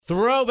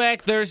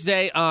Throwback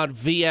Thursday on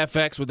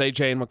VFX with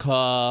AJ and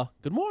McCall.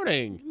 Good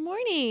morning. Good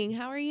morning.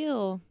 How are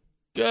you?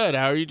 Good.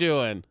 How are you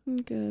doing? I'm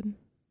good.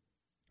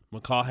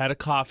 McCall had a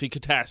coffee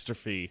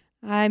catastrophe.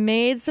 I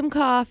made some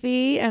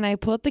coffee, and I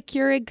put the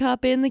Keurig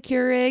cup in the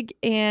Keurig,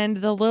 and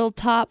the little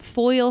top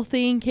foil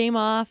thing came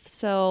off.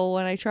 So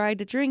when I tried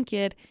to drink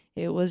it,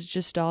 it was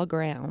just all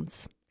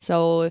grounds.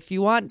 So if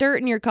you want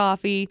dirt in your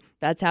coffee,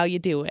 that's how you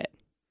do it.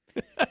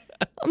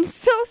 I'm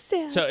so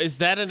sad. So is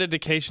that an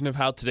indication of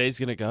how today's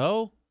going to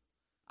go?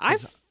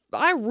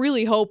 I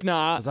really hope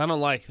not. Because I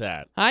don't like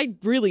that. I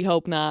really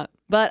hope not.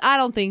 But I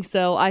don't think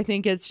so. I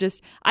think it's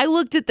just, I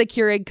looked at the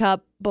Keurig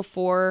cup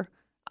before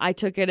I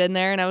took it in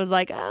there, and I was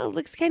like, oh, it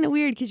looks kind of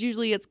weird, because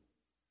usually it's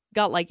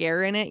got like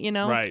air in it, you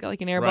know? Right. It's got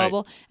like an air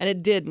bubble, and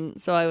it didn't.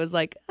 So I was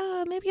like,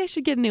 maybe I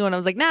should get a new one. I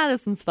was like, nah,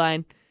 this one's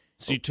fine.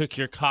 So you took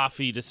your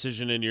coffee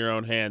decision in your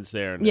own hands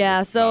there. And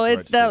Yeah, so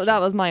it's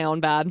that was my own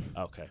bad.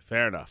 Okay,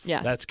 fair enough.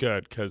 Yeah. That's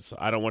good, because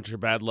I don't want your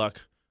bad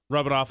luck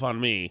rubbing off on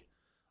me.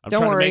 I'm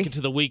Don't trying worry. to make it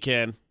to the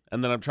weekend,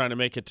 and then I'm trying to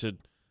make it to,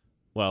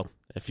 well,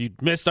 if you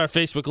missed our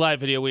Facebook Live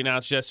video we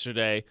announced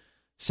yesterday,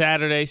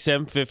 Saturday,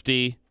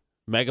 7:50,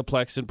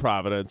 Megaplex in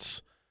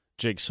Providence,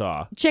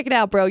 Jigsaw. Check it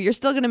out, bro. You're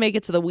still going to make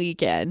it to the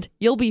weekend.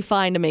 You'll be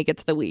fine to make it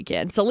to the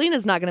weekend.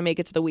 Selena's not going to make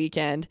it to the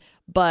weekend,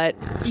 but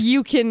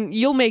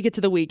you'll make it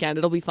to the weekend.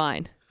 It'll be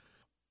fine.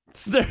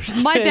 It's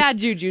Thursday. My bad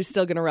juju's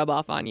still going to rub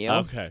off on you.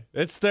 Okay.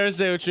 It's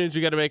Thursday, which means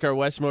we got to make our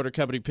West Motor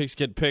Company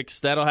Pigskin Picks.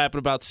 That'll happen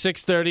about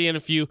 6:30, and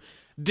if you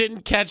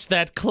didn't catch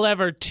that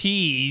clever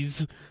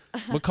tease,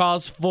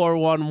 McCall's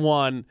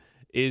 411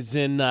 is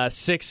in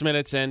 6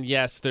 minutes, and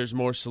yes, there's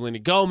more Selena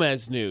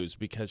Gomez news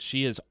because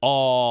she is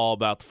all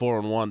about the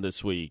 411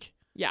 this week.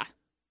 Yeah.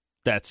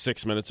 That's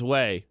 6 minutes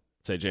away.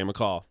 It's AJ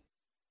McCall.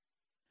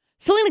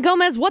 Selena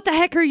Gomez, what the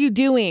heck are you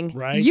doing?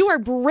 Right? You are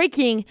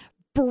breaking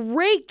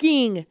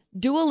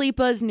Dua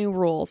Lipa's new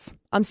rules.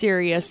 I'm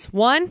serious.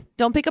 1,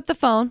 don't pick up the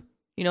phone.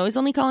 You know he's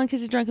only calling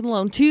because he's drunk and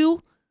alone.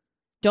 2,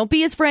 don't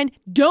be his friend.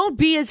 Don't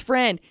be his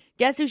friend.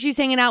 Guess who she's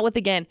hanging out with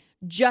again?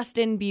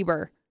 Justin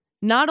Bieber.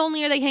 Not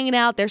only are they hanging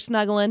out, they're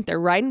snuggling, they're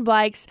riding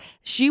bikes.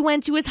 She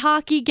went to his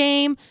hockey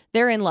game.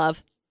 They're in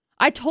love.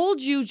 I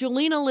told you,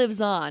 Jelena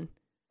lives on.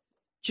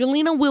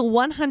 Jelena will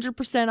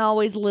 100%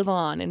 always live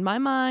on in my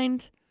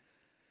mind.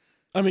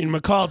 I mean,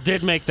 McCall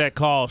did make that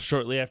call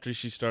shortly after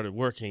she started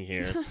working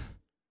here.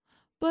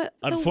 But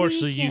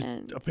unfortunately,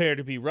 you appear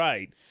to be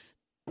right.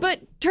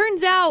 But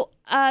turns out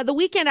the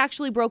Weeknd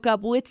actually broke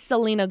up with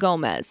Selena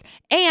Gomez.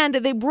 And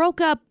they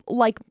broke up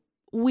like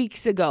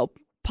weeks ago,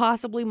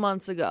 possibly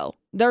months ago.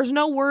 There's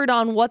no word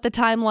on what the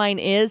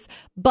timeline is,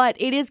 but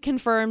it is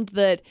confirmed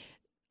that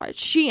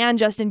she and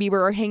Justin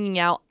Bieber are hanging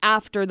out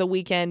after the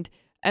Weeknd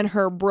and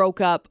her broke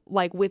up,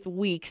 like with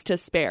weeks to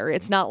spare.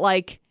 It's not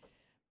like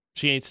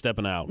she ain't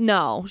stepping out.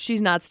 No,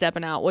 she's not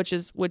stepping out, which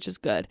is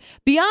good.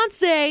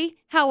 Beyonce,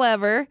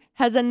 however,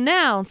 has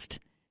announced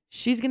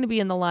she's going to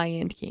be in The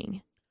Lion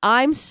King.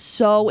 I'm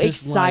so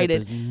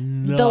excited.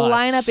 The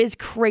lineup is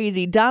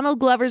crazy. Donald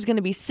Glover's going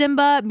to be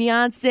Simba.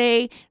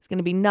 Beyonce is going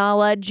to be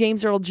Nala.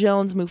 James Earl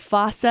Jones,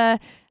 Mufasa.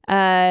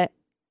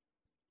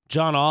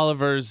 John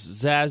Oliver's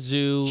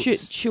Zazu.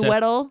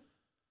 Chiwetel.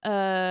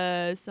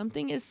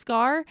 Something is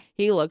Scar.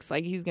 He looks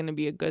like he's going to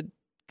be a good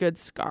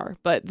Scar.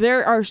 But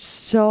there are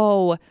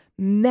so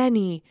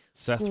many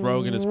Seth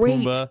Rogen is great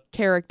Pumbaa.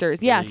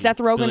 Characters. Yeah, Seth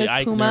Rogen Billy is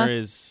Eichner Pumbaa.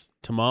 is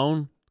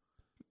Timon,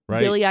 right?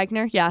 Billy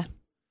Eichner, yeah.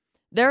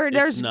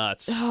 There's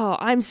nuts. Oh,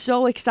 I'm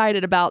so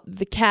excited about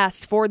the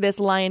cast for this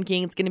Lion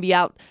King. It's going to be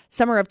out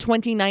summer of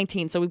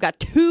 2019. So we've got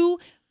 2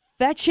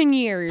 fetching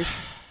years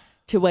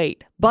to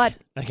wait. But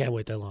I can't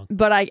wait that long.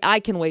 But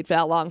I can wait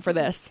that long for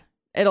this.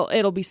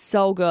 It'll be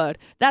so good.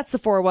 That's the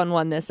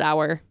 411 this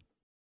hour.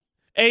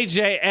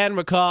 AJ and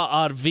McCall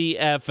on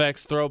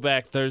VFX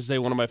Throwback Thursday.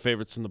 One of my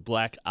favorites from the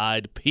Black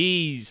Eyed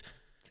Peas.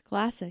 It's a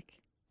classic.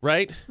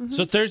 Right? Mm-hmm.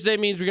 So Thursday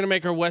means we're going to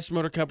make our West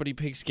Motor Company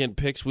Pigskin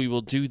Picks. We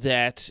will do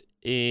that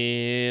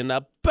in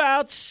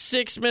about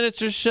 6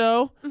 minutes or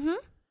so. Mm-hmm.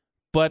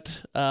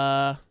 But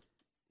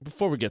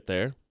before we get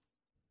there,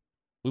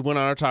 we went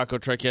on our taco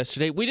trek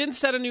yesterday. We didn't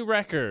set a new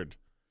record.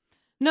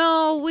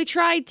 No, we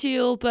tried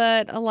to,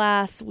 but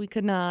alas, we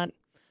could not.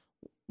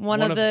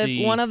 One of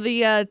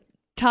the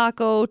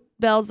Taco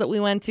Bells that we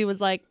went to was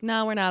like,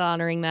 no, we're not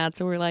honoring that.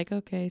 So we're like,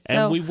 okay. So,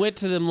 and we went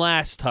to them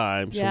last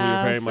time, so we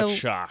were very much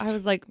shocked. I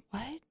was like,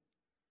 what?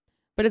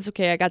 But it's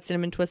okay. I got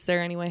cinnamon twists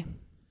there anyway.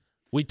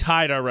 We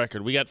tied our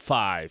record. We got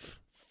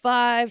 5.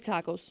 5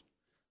 tacos.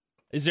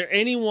 Is there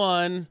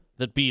anyone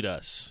that beat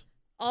us?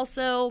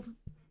 Also, I'm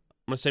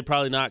going to say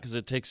probably not because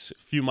it takes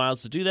a few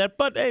miles to do that,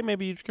 but hey,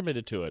 maybe you've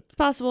committed to it. It's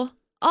possible.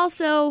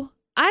 Also,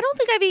 I don't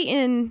think I've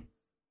eaten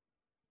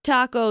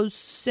tacos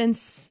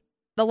since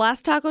the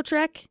last taco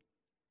trek.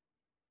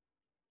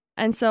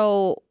 And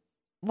so,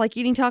 like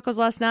eating tacos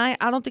last night,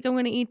 I don't think I'm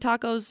going to eat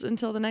tacos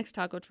until the next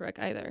taco trek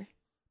either.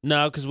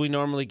 No, because we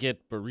normally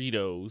get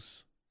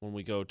burritos when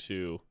we go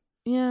to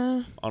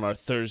on our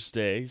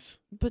Thursdays.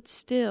 But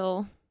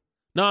still.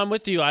 No, I'm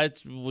with you.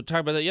 We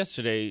talked about that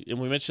yesterday, and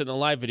we mentioned in the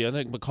live video. I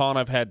think McCall and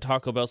I've had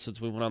Taco Bell since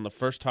we went on the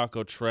first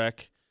taco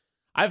trek.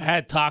 I've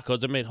had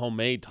tacos. I've made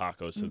homemade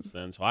tacos since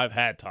then, so I've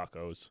had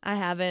tacos. I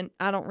haven't.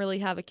 I don't really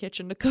have a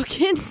kitchen to cook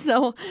in,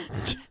 so.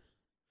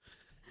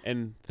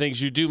 And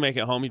things you do make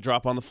at home, you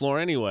drop on the floor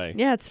anyway.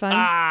 Yeah, it's fine. No,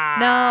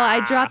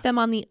 I drop them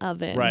on the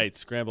oven. Right,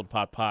 scrambled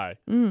pot pie.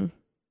 I'm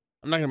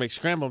not going to make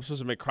scrambled. I'm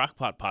supposed to make crock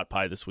pot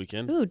pie this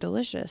weekend. Ooh,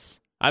 delicious.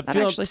 That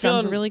actually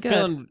sounds really good.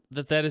 Feeling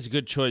that is a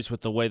good choice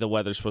with the way the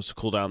weather's supposed to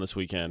cool down this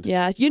weekend.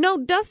 Yeah,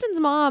 Dustin's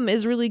mom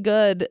is really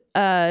good.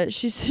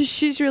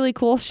 She's really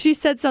cool. She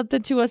said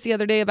something to us the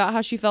other day about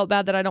how she felt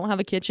bad that I don't have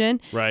a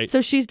kitchen. Right.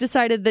 So she's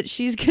decided that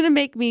she's gonna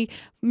make me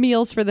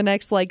meals for the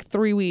next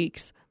 3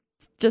 weeks,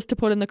 just to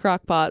put in the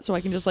crock pot so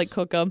I can just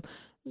cook them. I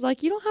was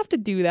like, you don't have to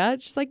do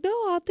that. She's like, no,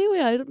 I'll do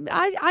it.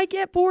 I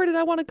get bored and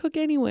I want to cook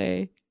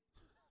anyway.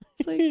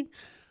 It's like,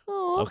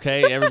 oh.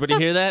 Okay, everybody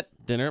hear that?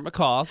 Dinner at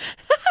McCall's.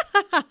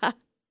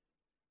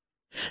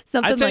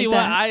 Something I tell like you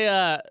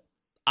that. what,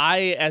 I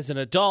as an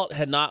adult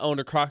had not owned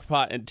a crock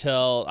pot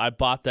until I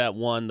bought that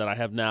one that I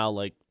have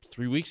now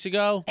 3 weeks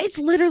ago. It's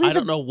literally I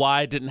don't know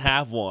why I didn't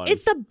have one.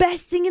 It's the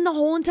best thing in the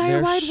whole entire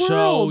They're wide world.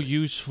 so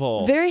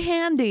useful. Very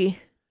handy.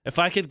 If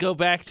I could go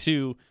back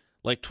to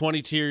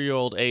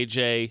 22-year-old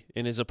AJ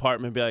in his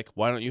apartment and be like,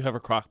 why don't you have a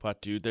crock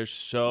pot, dude? They're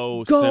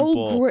so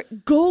simple.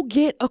 Go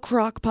get a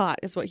crock pot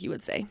is what he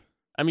would say.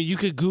 I mean, you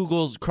could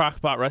Google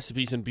crock pot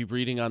recipes and be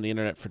reading on the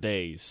internet for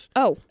days.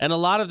 Oh. And a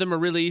lot of them are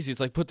really easy. It's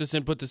like, put this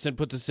in,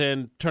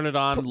 turn it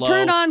on low.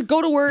 Turn it on,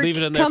 go to work, leave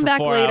it in there come for back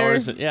 4 later.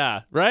 hours.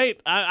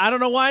 I don't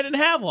know why I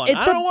didn't have one.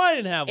 I don't know why I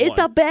didn't have one. It's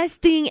the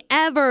best thing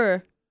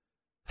ever.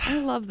 I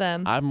love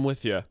them. I'm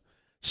with you.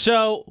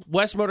 So,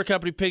 West Motor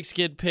Company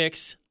Pigskin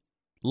Picks.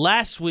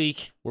 Last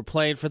week, we're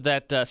playing for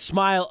that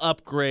smile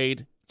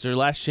upgrade. It's our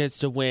last chance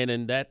to win,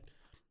 and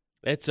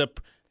it's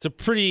a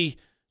pretty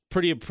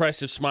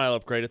impressive smile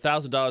upgrade.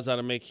 $1,000 ought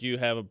to make you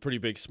have a pretty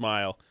big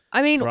smile.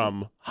 I mean,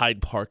 from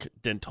Hyde Park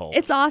Dental.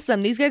 It's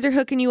awesome. These guys are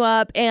hooking you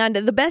up. And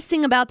the best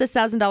thing about this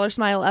 $1,000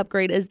 smile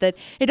upgrade is that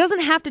it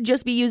doesn't have to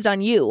just be used on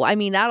you. I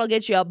mean, that'll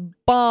get you a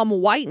bomb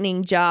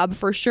whitening job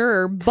for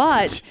sure.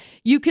 But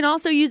you can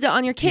also use it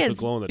on your kids.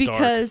 Glow in the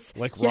because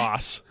dark,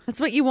 Ross. That's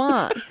what you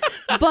want.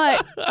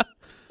 But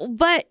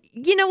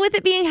with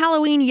it being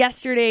Halloween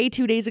yesterday,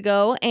 2 days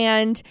ago,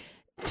 and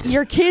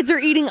your kids are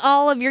eating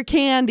all of your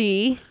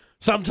candy.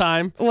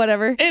 Sometime.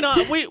 Whatever. And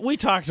we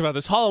talked about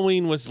this.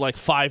 Halloween was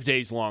 5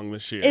 days long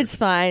this year. It's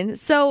fine.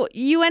 So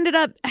you ended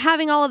up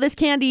having all of this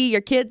candy.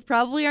 Your kids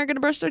probably aren't going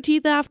to brush their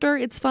teeth after.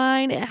 It's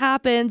fine. It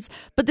happens.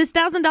 But this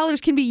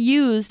 $1,000 can be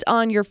used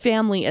on your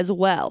family as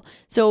well.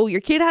 So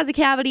your kid has a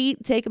cavity,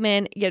 take them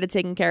in, get it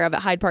taken care of at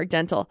Hyde Park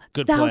Dental.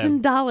 Good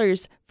plan.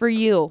 $1,000 for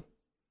you.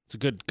 It's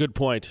a good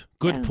point.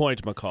 Good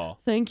point, McCall.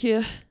 Thank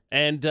you.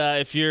 And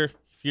if you're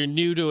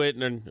new to it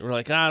and we're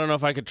like, I don't know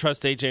if I could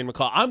trust AJ and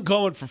McCall, I'm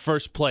going for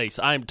first place.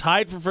 I'm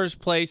tied for first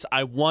place.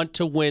 I want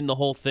to win the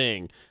whole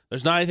thing.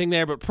 There's not anything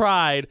there but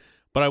pride,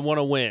 but I want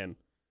to win.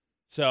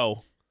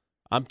 So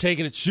I'm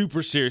taking it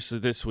super seriously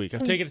this week.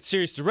 I've taken it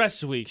serious the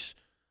rest of the weeks.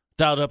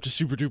 Dialed up to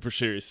super duper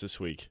serious this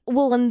week.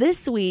 Well, and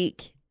this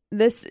week,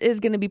 this is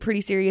going to be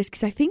pretty serious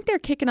because I think they're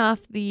kicking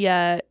off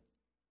the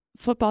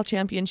football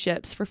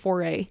championships for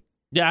 4A.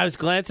 Yeah, I was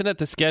glancing at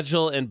the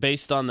schedule, and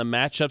based on the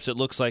matchups, it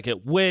looks like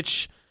it,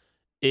 which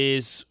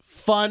is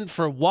fun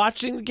for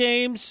watching the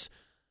games,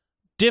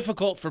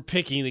 difficult for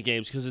picking the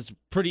games because it's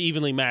pretty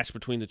evenly matched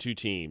between the two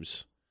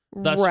teams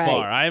thus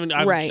far.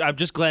 I've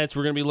just glanced.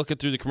 We're going to be looking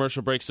through the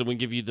commercial breaks, so we can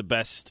give you the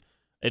best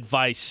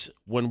advice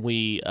when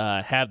we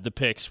have the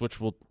picks,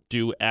 which we'll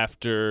do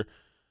after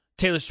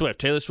Taylor Swift.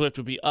 Taylor Swift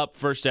will be up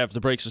first after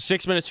the break. So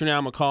 6 minutes from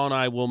now, McCall and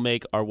I will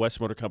make our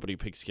West Motor Company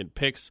Pigskin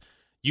Picks.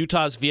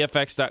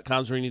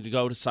 UtahsVFX.com is where you need to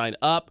go to sign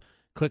up.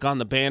 Click on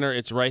the banner.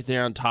 It's right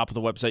there on top of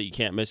the website. You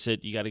can't miss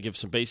it. You got to give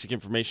some basic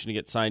information to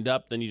get signed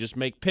up. Then you just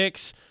make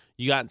picks.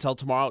 You got until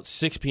tomorrow at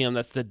 6 p.m.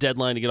 That's the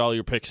deadline to get all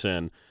your picks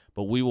in.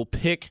 But we will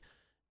pick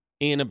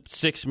in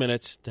 6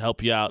 minutes to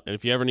help you out. And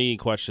if you ever need any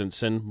questions,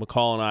 send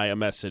McCall and I a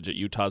message at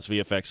Utah's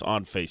VFX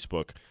on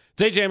Facebook.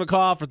 It's AJ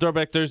McCall for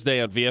Throwback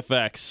Thursday on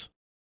VFX.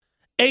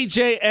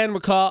 AJ and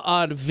McCall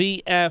on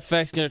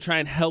VFX going to try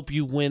and help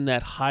you win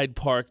that Hyde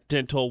Park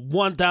Dental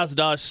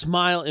 $1,000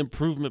 Smile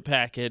Improvement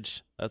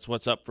Package. That's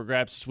what's up for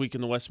grabs this week in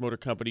the West Motor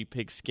Company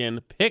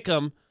Pigskin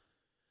Pick'em.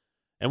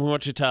 And we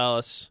want you to tell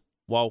us,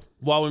 while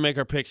we make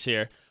our picks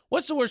here,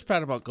 what's the worst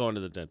part about going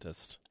to the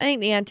dentist? I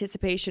think the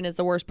anticipation is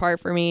the worst part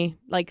for me,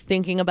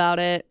 thinking about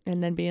it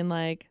and then being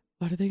like,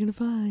 what are they going to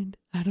find?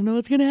 I don't know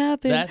what's going to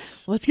happen.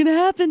 What's going to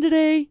happen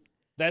today?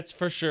 That's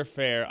for sure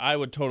fair. I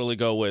would totally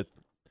go with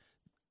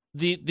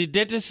The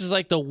dentist is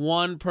the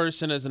one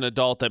person as an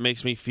adult that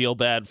makes me feel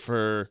bad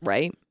for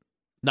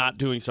not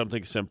doing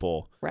something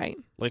simple. Right.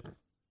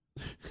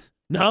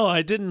 No,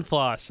 I didn't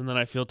floss, and then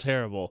I feel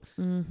terrible.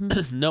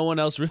 Mm-hmm. No one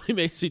else really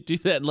makes me do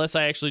that unless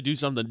I actually do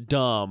something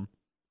dumb.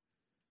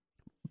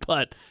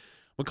 But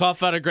McCall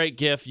found a great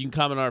gift. You can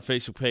comment on our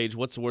Facebook page.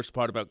 What's the worst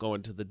part about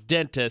going to the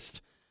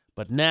dentist?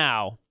 But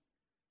now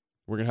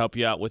We're going to help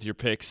you out with your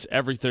picks.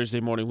 Every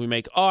Thursday morning, we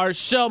make our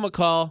show,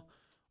 McCall.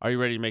 Are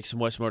you ready to make some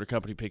West Motor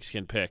Company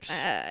pigskin picks?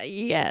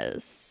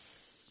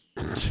 Yes.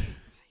 I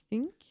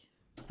think.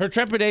 Her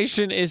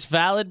trepidation is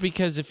valid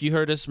because if you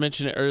heard us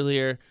mention it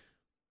earlier,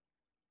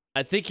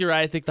 I think you're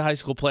right. I think the high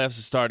school playoffs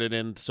have started,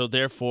 and so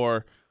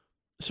therefore,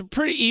 some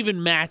pretty even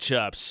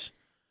matchups.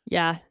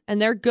 Yeah, and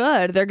they're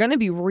good. They're going to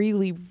be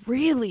really,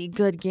 really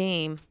good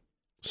game.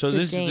 So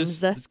this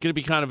is going to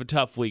be kind of a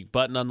tough week,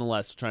 but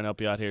nonetheless, we're trying to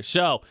help you out here.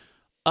 So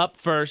up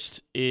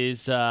first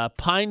is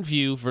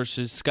Pineview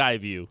versus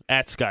Skyview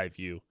at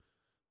Skyview.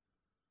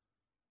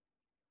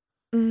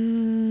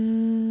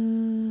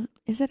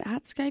 Is it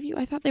at Skyview?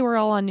 I thought they were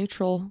all on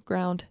neutral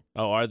ground.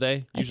 Oh, are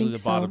they? Usually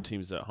the bottom so.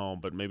 team's at home,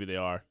 but maybe they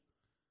are.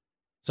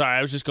 Sorry,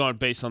 I was just going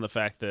based on the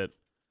fact that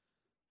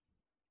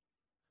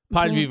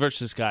Pineview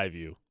versus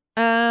Skyview.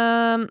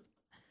 I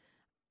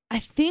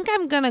think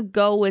I'm going to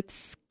go with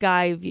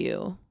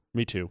Skyview.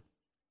 Me too.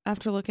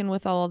 After looking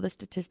with all of the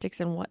statistics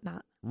and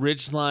whatnot.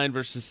 Ridgeline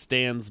versus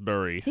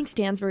Stansbury. I think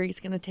Stansbury's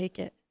going to take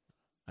it.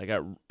 I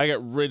got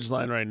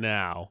Ridgeline right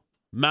now.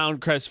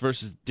 Mountain Crest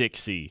versus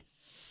Dixie.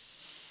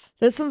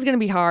 This one's going to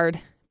be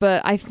hard,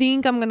 but I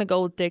think I'm going to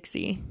go with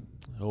Dixie.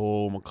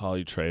 Oh, McCall,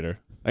 you traitor.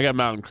 I got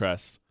Mountain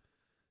Crest.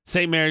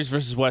 St. Mary's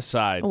versus West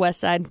Side. West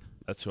Side.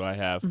 That's who I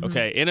have. Mm-hmm.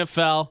 Okay,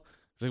 NFL.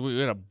 It's like we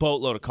got a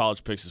boatload of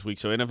college picks this week,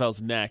 so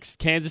NFL's next.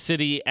 Kansas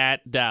City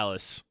at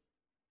Dallas.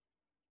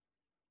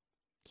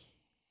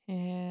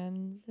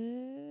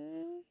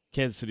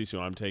 Kansas City's who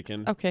I'm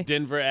taking. Okay.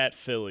 Denver at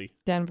Philly.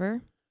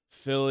 Denver.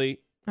 Philly.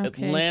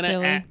 Okay, Atlanta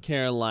Philly. at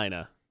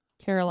Carolina.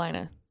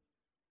 Carolina.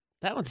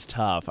 That one's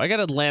tough. I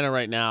got Atlanta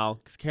right now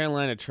because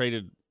Carolina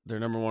traded their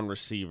number one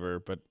receiver,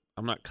 but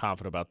I'm not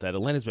confident about that.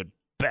 Atlanta's been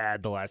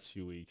bad the last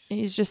few weeks.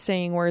 He's just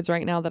saying words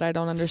right now that I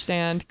don't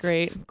understand.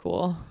 Great.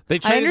 Cool.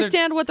 I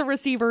understand what the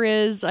receiver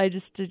is.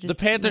 The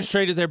Panthers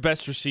traded their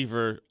best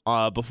receiver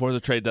before the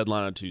trade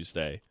deadline on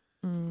Tuesday.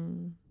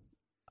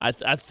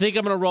 I think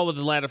I'm going to roll with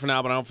Atlanta for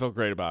now, but I don't feel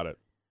great about it.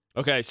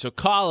 Okay, so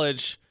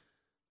college,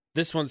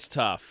 this one's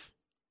tough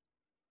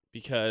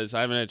because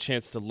I haven't had a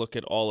chance to look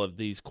at all of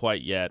these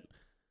quite yet.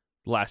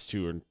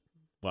 The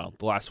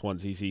last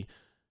one's easy.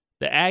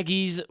 The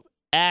Aggies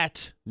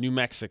at New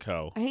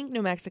Mexico. I think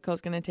New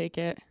Mexico's going to take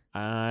it.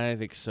 I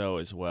think so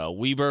as well.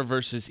 Weber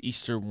versus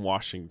Eastern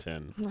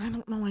Washington. I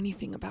don't know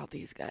anything about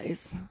these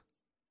guys.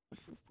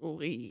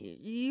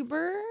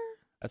 Weber?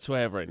 That's who I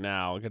have right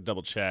now. I got to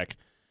double check.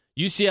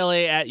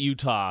 UCLA at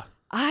Utah.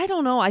 I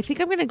don't know. I think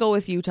I'm going to go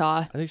with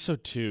Utah. I think so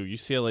too.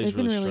 UCLA's They've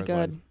been really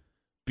struggling. good.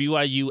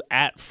 BYU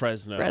at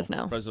Fresno.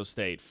 Fresno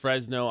State.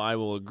 Fresno, I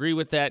will agree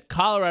with that.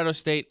 Colorado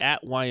State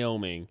at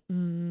Wyoming.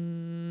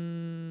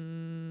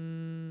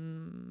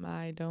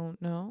 I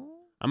don't know.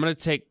 I'm going to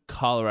take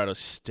Colorado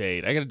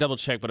State. I got to double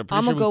check, but I'm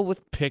pretty sure we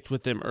picked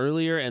with them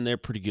earlier, and they're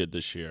pretty good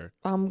this year.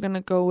 I'm going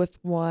to go with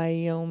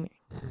Wyoming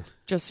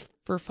just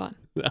for fun.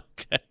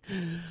 Okay.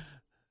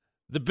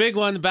 The big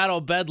one, the Battle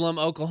of Bedlam,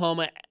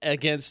 Oklahoma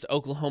against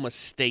Oklahoma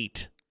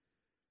State.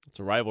 It's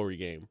a rivalry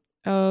game.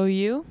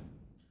 OU?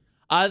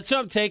 So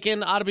I'm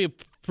taking. Ought to be a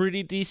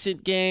pretty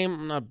decent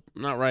game. I'm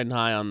not riding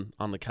high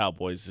on the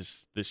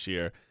Cowboys this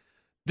year.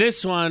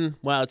 This one,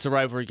 well, it's a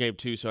rivalry game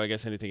too, so I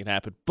guess anything can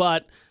happen.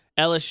 But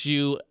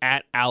LSU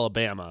at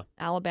Alabama.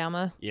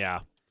 Alabama. Yeah.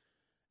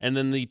 And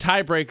then the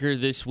tiebreaker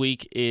this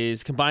week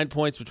is combined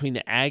points between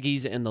the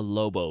Aggies and the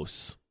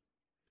Lobos.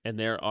 And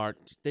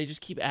they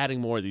just keep adding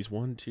more of these.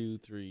 1, 2,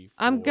 3,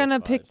 4. I'm going to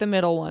pick the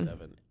middle one.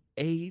 7,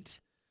 8.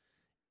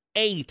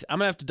 I'm going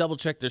to have to double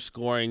check their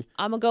scoring.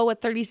 I'm going to go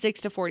with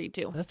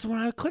 36-42. That's what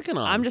I'm clicking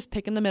on. I'm just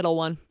picking the middle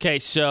one. Okay,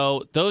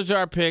 so those are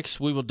our picks.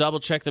 We will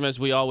double check them as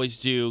we always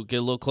do, get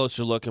a little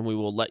closer look, and we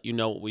will let you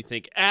know what we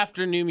think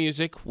after new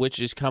music,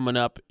 which is coming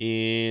up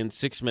in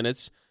 6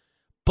 minutes.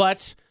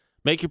 But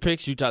make your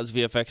picks,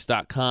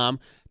 utahsvfx.com.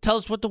 Tell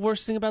us what the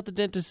worst thing about the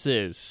dentist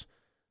is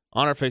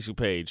on our Facebook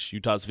page,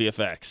 Utah's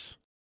VFX.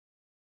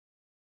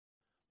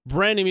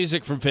 Brand new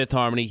music from Fifth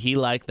Harmony, He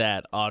Like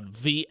That, on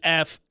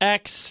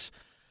VFX.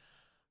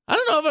 I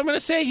don't know if I'm going to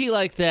say He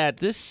Like That.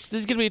 This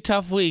is going to be a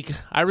tough week.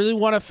 I really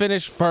want to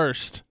finish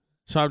first,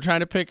 so I'm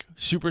trying to pick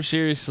super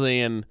seriously,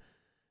 and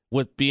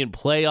with being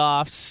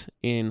playoffs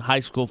in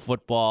high school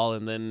football,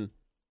 and then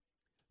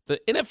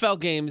the NFL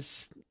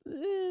games,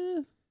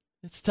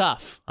 it's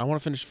tough. I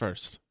want to finish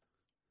first.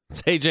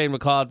 It's AJ and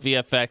McCall at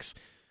VFX.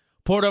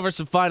 Poured over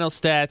some final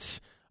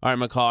stats. All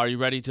right, McCall, are you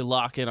ready to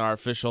lock in our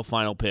official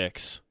final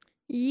picks?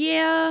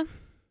 Yeah.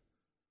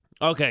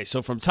 Okay,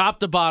 so from top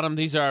to bottom,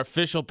 these are our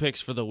official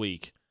picks for the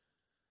week.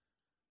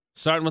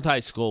 Starting with high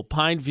school,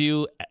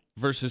 Pineview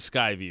versus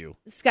Skyview.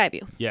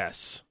 Skyview.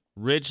 Yes.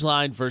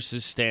 Ridgeline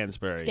versus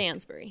Stansbury.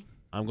 Stansbury.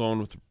 I'm going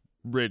with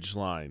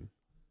Ridgeline.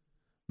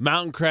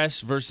 Mountain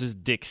Crest versus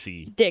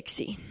Dixie.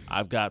 Dixie.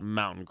 I've got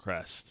Mountain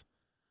Crest.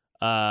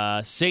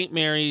 St.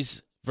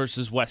 Mary's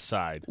versus West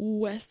Side.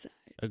 West Side.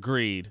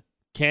 Agreed.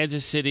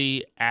 Kansas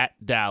City at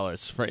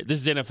Dallas. This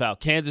is NFL.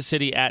 Kansas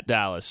City at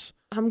Dallas.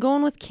 I'm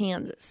going with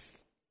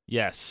Kansas.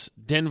 Yes.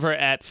 Denver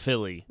at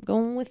Philly.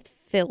 Going with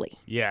Philly.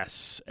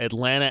 Yes.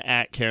 Atlanta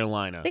at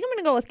Carolina. I think I'm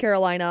going to go with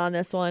Carolina on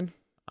this one.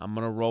 I'm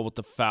going to roll with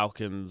the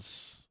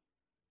Falcons.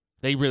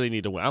 They really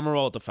need to win. I'm going to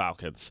roll with the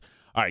Falcons.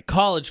 All right,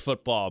 college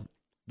football.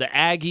 The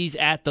Aggies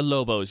at the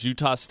Lobos.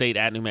 Utah State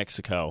at New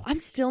Mexico. I'm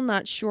still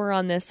not sure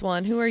on this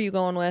one. Who are you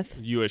going with?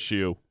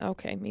 USU.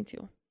 Okay, me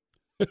too.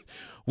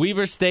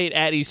 Weber State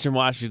at Eastern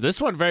Washington. This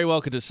one very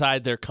well could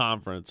decide their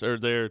conference. Or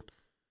their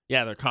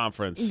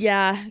conference.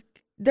 Yeah,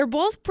 they're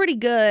both pretty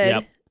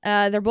good.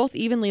 Yep. They're both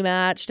evenly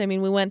matched. I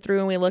mean, we went through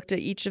and we looked at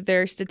each of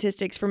their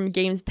statistics from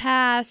games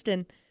past,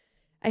 and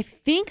I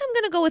think I'm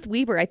going to go with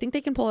Weber. I think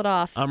they can pull it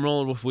off. I'm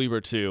rolling with Weber,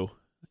 too.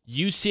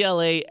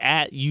 UCLA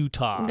at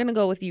Utah. I'm going to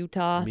go with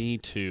Utah. Me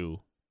too.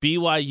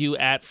 BYU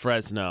at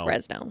Fresno.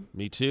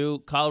 Me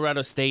too.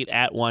 Colorado State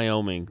at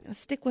Wyoming. I'll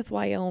stick with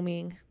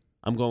Wyoming.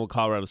 I'm going with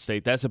Colorado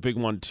State. That's a big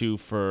one, too,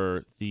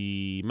 for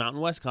the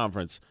Mountain West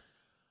Conference.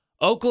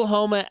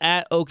 Oklahoma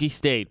at Okie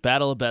State.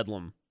 Battle of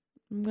Bedlam.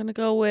 I'm going to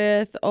go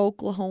with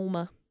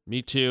Oklahoma.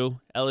 Me too.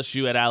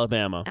 LSU at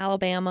Alabama.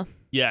 Alabama.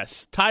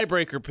 Yes.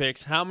 Tiebreaker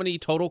picks. How many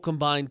total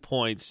combined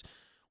points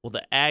will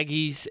the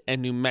Aggies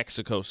and New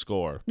Mexico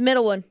score?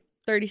 Middle one,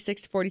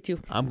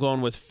 36-42. I'm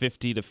going with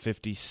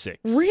 50-56.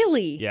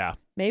 Really? Yeah.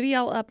 Maybe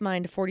I'll up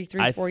mine to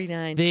 43-49.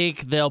 I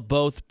think they'll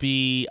both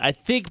be. I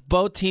think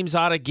both teams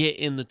ought to get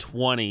in the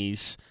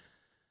 20s.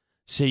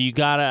 So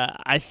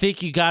I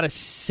think you gotta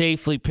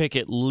safely pick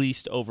at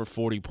least over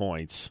 40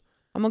 points.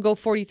 I'm gonna go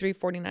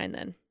 43-49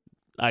 then.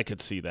 I could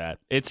see that.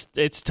 It's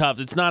tough.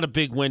 It's not a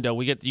big window.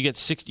 You get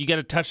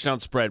a touchdown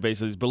spread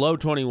basically. It's below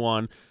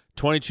 21,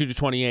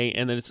 22-28,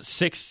 and then it's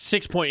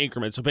 6 point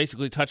increments. So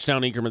basically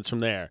touchdown increments from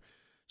there.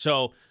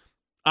 So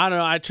I don't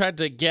know. I tried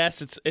to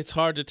guess. It's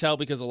hard to tell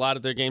because a lot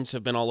of their games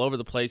have been all over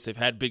the place. They've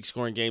had big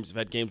scoring games. They've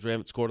had games where they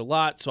haven't scored a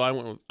lot. So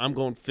I'm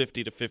going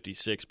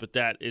 50-56, but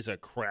that is a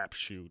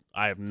crapshoot.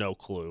 I have no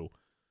clue.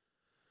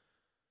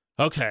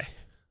 Okay.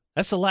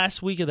 That's the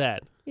last week of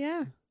that.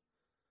 Yeah.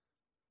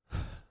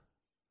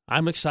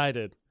 I'm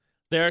excited.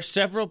 There are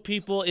several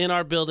people in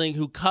our building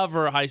who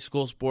cover high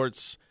school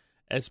sports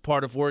as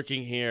part of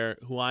working here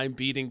who I'm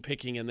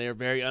picking, and they're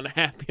very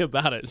unhappy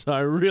about it. So I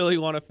really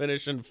want to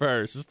finish in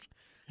first.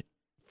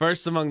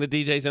 First among the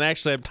DJs, and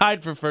actually I'm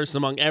tied for first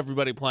among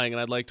everybody playing,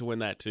 and I'd like to win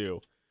that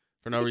too.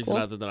 For no reason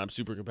other than I'm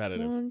super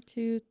competitive. 1,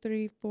 2,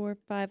 3, 4,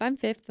 5. I'm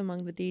fifth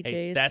among the DJs.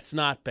 Hey, that's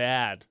not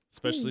bad,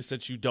 especially Thanks.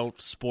 since you don't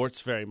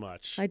sports very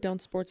much. I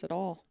don't sports at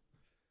all.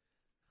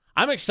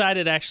 I'm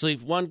excited, actually.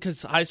 One,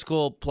 because high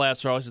school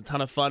playoffs are always a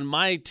ton of fun.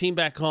 My team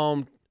back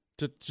home,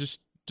 to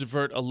just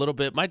divert a little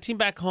bit, my team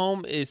back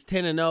home is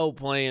 10-0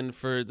 playing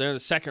they're in the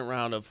second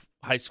round of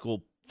high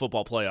school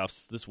football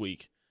playoffs this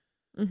week.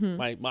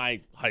 Mm-hmm. My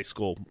high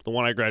school, the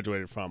one I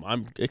graduated from.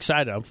 I'm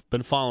excited. I've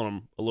been following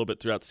them a little bit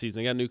throughout the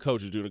season. They got a new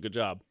coach who's doing a good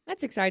job.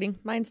 That's exciting.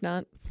 Mine's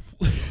not.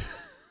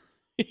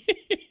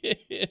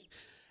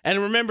 And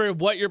remember,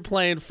 what you're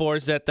playing for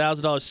is that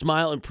 $1,000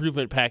 smile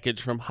improvement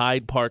package from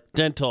Hyde Park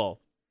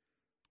Dental,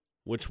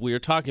 which we are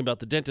talking about,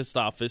 the dentist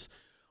office.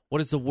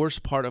 What is the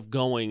worst part of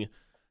going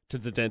to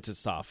the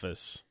dentist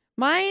office?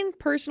 Mine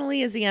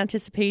personally is the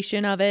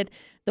anticipation of it,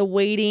 the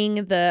waiting,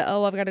 I've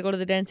got to go to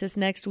the dentist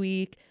next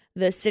week,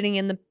 the sitting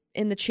in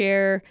the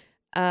chair,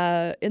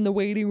 in the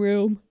waiting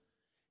room.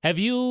 Have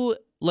you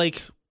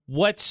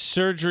what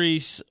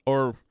surgeries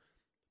or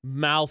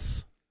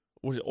mouth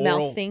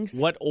things?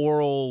 What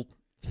oral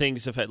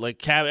things have had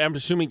I'm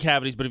assuming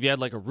cavities, but if you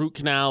had a root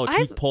canal, a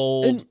tooth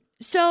pulled?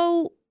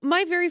 So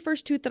my very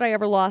first tooth that I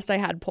ever lost, I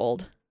had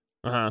pulled.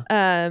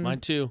 Mine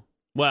too.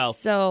 Well,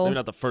 so maybe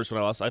not the first one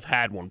I lost. I've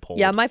had one pulled.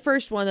 Yeah, my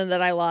first one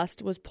that I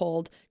lost was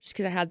pulled just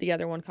because I had the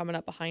other one coming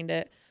up behind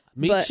it.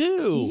 Me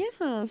too.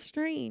 Yeah,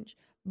 strange.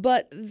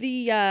 But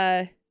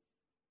the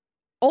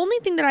only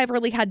thing that I've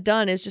really had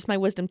done is just my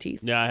wisdom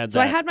teeth. Yeah, I had that. So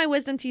I had my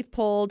wisdom teeth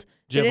pulled.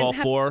 Did you have all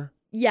four?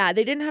 Yeah,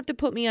 they didn't have to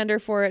put me under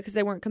for it because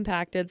they weren't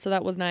compacted, so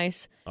that was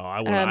nice. Oh,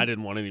 I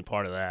didn't want any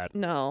part of that.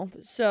 No.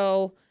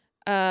 So,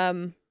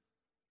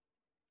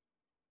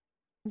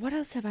 what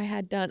else have I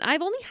had done?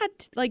 I've only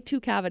had 2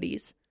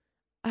 cavities.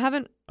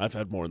 I've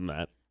had more than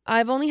that.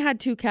 I've only had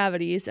 2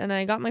 cavities, and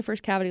I got my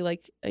first cavity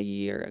a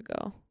year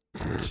ago.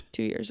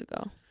 2 years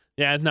ago.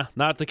 Yeah, no,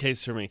 not the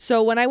case for me.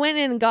 So when I went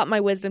in and got my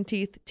wisdom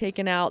teeth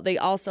taken out, they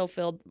also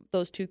filled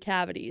those 2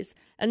 cavities.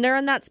 And they're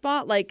in that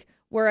spot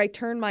where I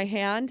turn my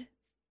hand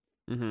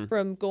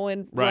from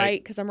going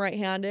right because I'm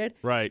right-handed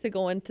to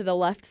going to the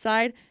left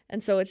side.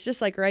 And so it's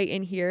just right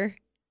in here.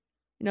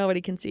 Nobody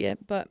can see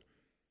it. But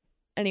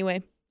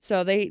anyway,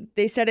 so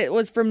they said it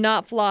was from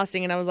not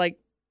flossing, and I was like,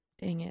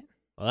 dang it.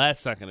 Well,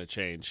 that's not going to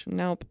change.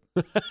 Nope.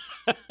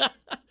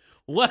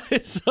 What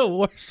is the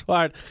worst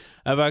part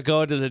about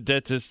going to the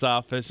dentist's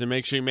office? And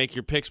make sure you make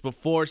your picks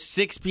before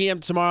 6 p.m.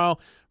 tomorrow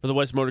for the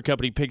West Motor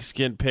Company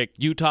Pigskin Pick.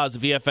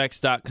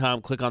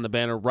 UtahsVFX.com. Click on the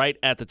banner right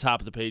at the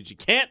top of the page. You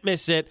can't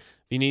miss it.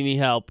 If you need any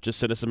help, just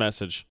send us a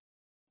message.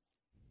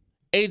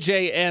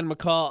 AJ and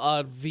McCall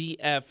on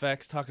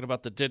VFX talking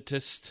about the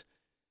dentist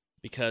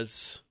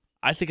because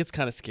I think it's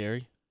kind of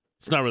scary.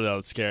 It's not really all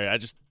that scary.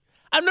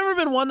 I've never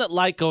been one that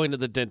liked going to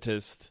the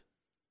dentist.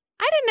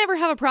 I didn't ever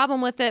have a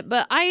problem with it,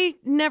 but I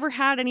never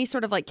had any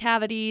sort of like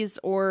cavities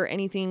or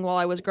anything while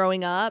I was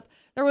growing up.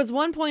 There was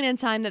one point in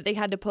time that they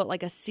had to put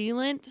like a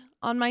sealant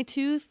on my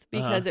tooth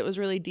because it was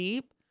really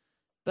deep.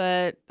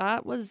 But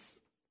that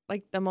was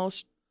like the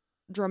most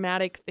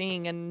dramatic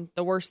thing. And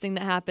the worst thing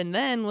that happened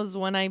then was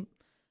when I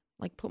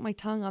like put my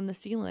tongue on the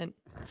sealant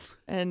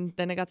and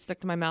then it got stuck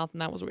to my mouth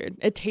and that was weird.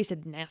 It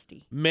tasted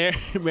nasty.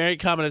 Mary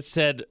commented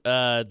said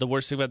the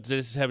worst thing about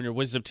this is having your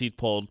wisdom teeth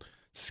pulled.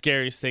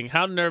 Scariest thing.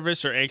 How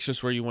nervous or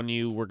anxious were you when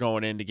you were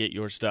going in to get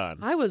yours done?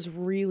 I was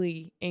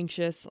really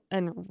anxious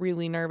and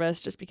really nervous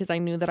just because I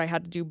knew that I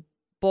had to do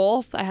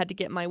both. I had to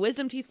get my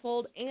wisdom teeth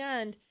pulled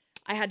and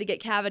I had to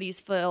get cavities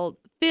filled,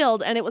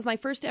 and it was my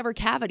first ever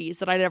cavities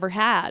that I'd ever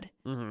had.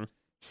 Mm-hmm.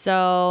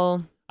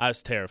 So I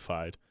was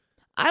terrified.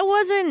 I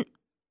wasn't.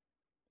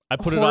 I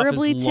put it off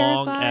as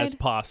long as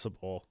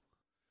possible.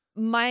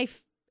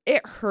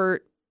 It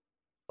hurt.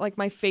 Like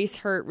my face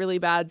hurt really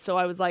bad. So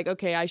I was like,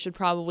 okay, I should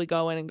probably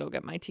go in and go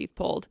get my teeth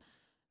pulled.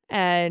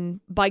 And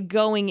by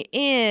going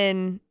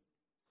in,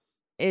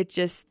 it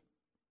just,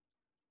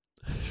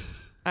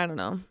 I don't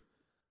know.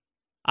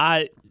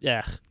 I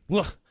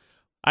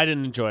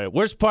didn't enjoy it.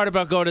 Worst part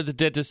about going to the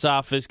dentist's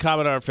office,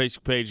 comment on our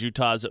Facebook page,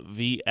 Utah's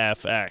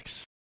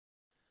VFX.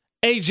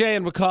 AJ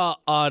and McCall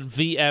on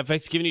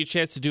VFX, giving you a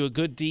chance to do a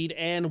good deed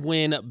and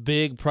win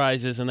big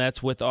prizes. And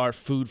that's with our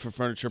Food for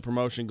Furniture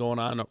promotion going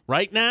on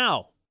right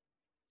now.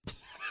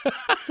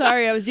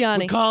 Sorry, I was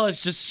yawning. McCall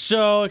is just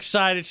so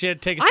excited. She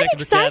had to take a second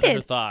to gather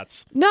her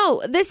thoughts.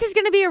 No, this is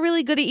going to be a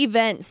really good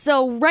event.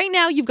 So right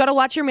now, you've got to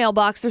watch your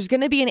mailbox. There's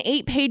going to be an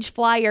 8-page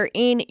flyer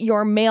in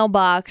your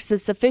mailbox.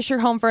 That's the Fisher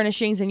Home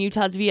Furnishings and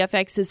Utah's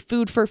VFX's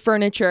Food for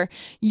Furniture.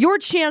 Your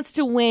chance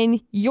to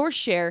win your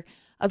share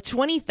of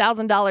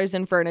 $20,000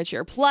 in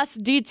furniture, plus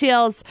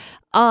details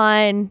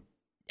on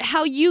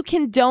how you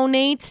can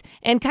donate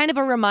and kind of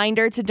a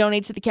reminder to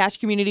donate to the Cache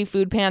Community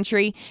Food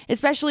Pantry,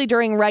 especially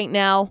during right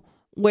now,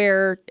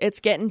 where it's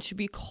getting to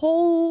be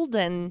cold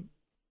and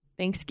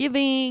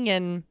Thanksgiving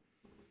and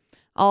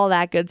all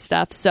that good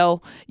stuff.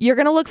 So you're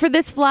going to look for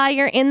this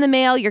flyer in the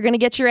mail. You're going to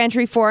get your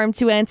entry form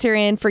to enter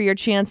in for your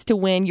chance to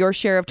win your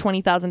share of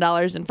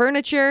 $20,000 in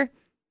furniture.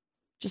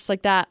 Just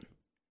like that.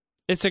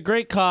 It's a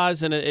great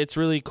cause, and it's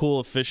really cool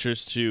of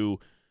Fishers to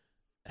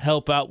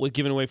help out with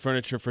giving away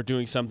furniture for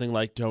doing something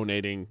like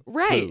donating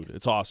food.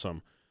 It's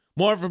awesome.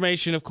 More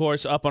information, of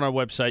course, up on our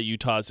website,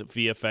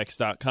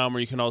 utahsvfx.com,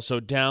 where you can also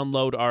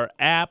download our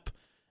app,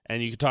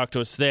 and you can talk to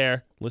us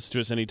there, listen to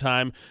us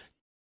anytime.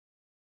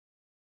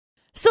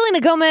 Selena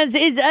Gomez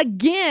is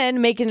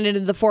again making it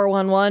into the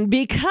 411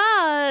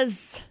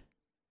 because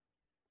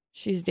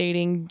she's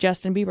dating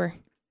Justin Bieber.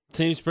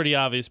 Seems pretty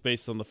obvious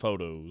based on the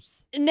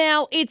photos.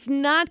 Now, it's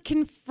not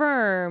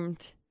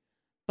confirmed,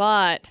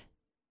 but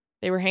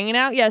they were hanging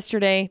out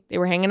yesterday. They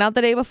were hanging out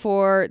the day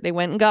before. They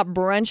went and got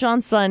brunch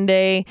on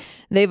Sunday.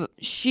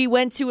 She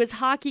went to his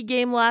hockey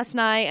game last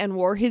night and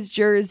wore his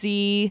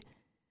jersey.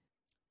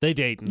 They're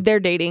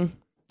dating.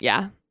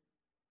 Yeah.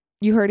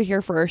 You heard it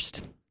here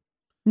first.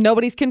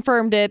 Nobody's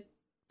confirmed it,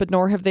 but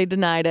nor have they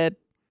denied it.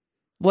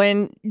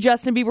 When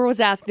Justin Bieber was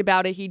asked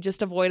about it, he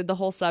just avoided the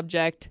whole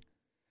subject.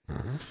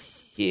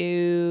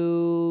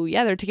 So,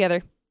 yeah, they're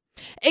together.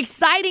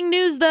 Exciting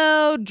news,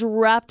 though,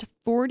 dropped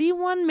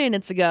 41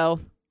 minutes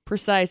ago.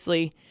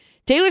 Precisely.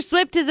 Taylor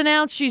Swift has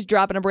announced she's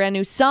dropping a brand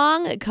new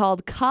song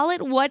called Call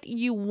It What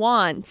You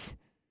Want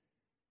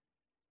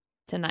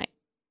tonight.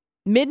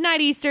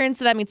 Midnight Eastern,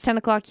 so that means 10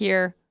 o'clock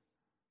here.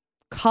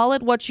 Call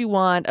It What You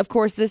Want. Of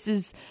course, this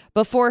is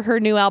before her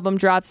new album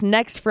drops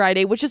next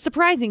Friday, which is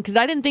surprising because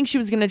I didn't think she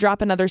was going to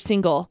drop another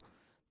single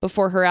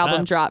before her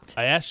album dropped.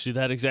 I asked you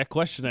that exact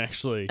question,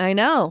 actually. I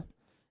know.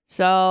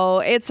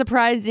 So it's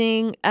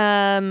surprising.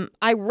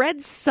 I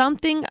read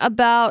something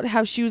about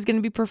how she was going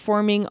to be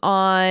performing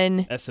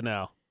on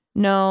SNL.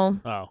 No.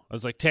 Oh, I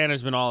was like,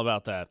 Tanner's been all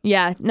about that.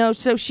 Yeah, no.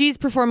 So she's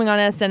performing on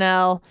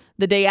SNL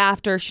the day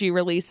after she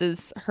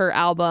releases her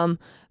album,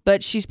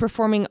 but she's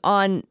performing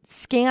on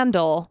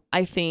Scandal,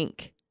 I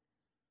think,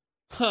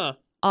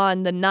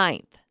 on the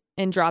 9th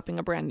and dropping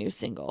a brand new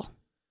single.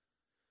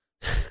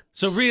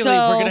 So really,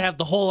 we're going to have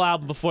the whole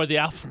album before the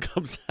album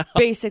comes out.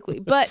 Basically.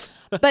 But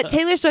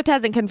Taylor Swift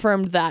hasn't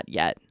confirmed that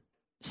yet.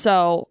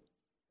 So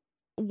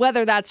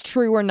whether that's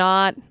true or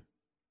not,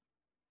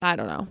 I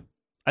don't know.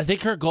 I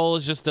think her goal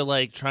is just to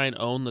like try and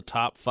own the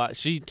top 5.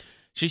 She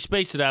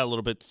spaced it out a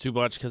little bit too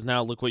much because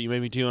now look what you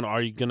made me do, and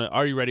are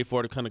you ready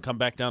for it to kind of come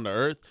back down to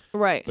earth?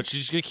 Right. But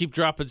she's going to keep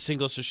dropping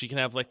singles so she can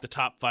have like the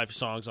top 5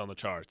 songs on the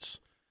charts.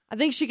 I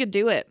think she could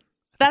do it.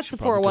 That's the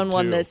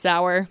 411 this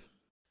hour.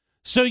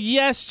 So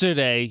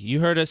yesterday,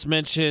 you heard us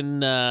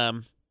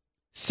mention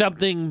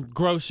something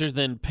grosser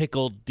than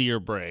pickled deer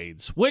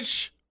braids,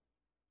 which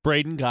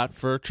Braden got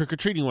for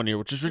trick-or-treating one year,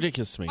 which is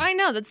ridiculous to me. I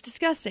know, that's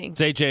disgusting.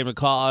 It's AJ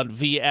McCall on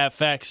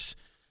VFX.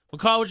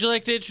 McCall, would you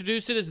like to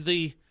introduce it as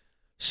the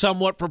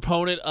somewhat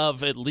proponent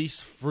of at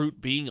least fruit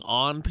being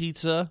on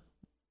pizza?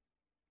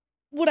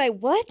 Would I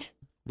what?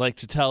 Like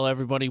to tell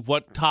everybody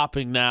what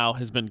topping now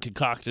has been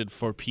concocted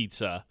for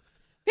pizza.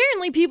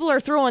 Apparently, people are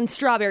throwing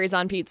strawberries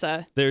on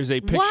pizza. There's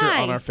a picture Why?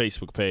 on our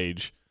Facebook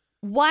page.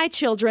 Why,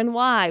 children?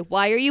 Why?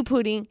 Why are you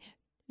putting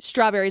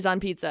strawberries on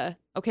pizza?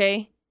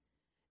 Okay?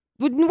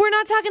 We're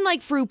not talking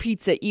like fruit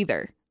pizza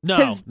either.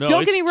 No,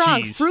 don't get me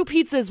wrong. cheese. Fruit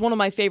pizza is one of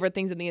my favorite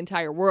things in the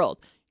entire world.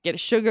 Get a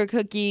sugar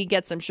cookie,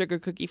 get some sugar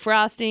cookie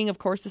frosting. Of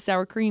course, the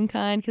sour cream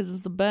kind because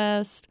it's the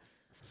best.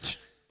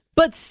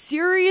 But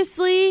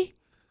seriously,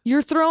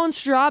 you're throwing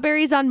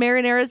strawberries on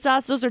marinara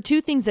sauce? Those are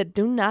two things that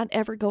do not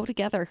ever go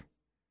together.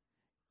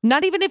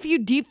 Not even if you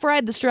deep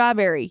fried the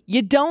strawberry.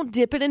 You don't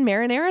dip it in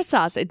marinara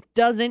sauce. It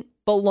doesn't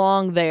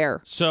belong there.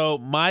 So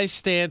my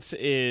stance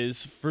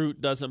is fruit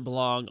doesn't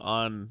belong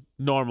on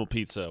normal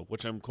pizza,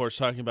 which I'm, of course,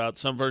 talking about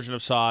some version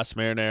of sauce,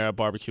 marinara,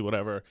 barbecue,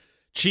 whatever,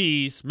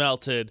 cheese,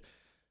 melted,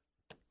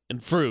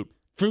 and fruit.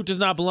 Fruit does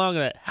not belong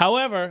in it.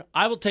 However,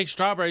 I will take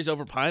strawberries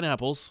over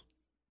pineapples.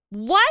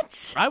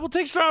 What? I will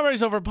take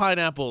strawberries over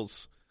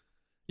pineapples.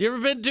 You ever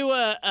been to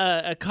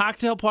a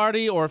cocktail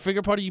party or a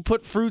finger party? You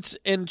put fruits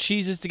and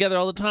cheeses together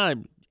all the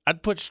time.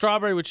 I'd put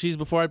strawberry with cheese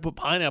before I'd put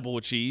pineapple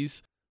with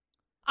cheese.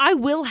 I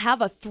will have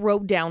a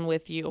throwdown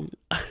with you.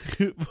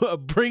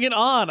 Bring it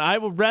on. I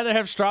would rather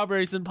have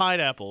strawberries than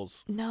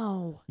pineapples.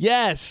 No.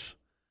 Yes.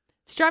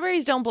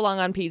 Strawberries don't belong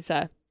on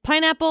pizza.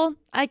 Pineapple,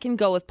 I can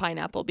go with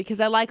pineapple because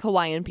I like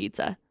Hawaiian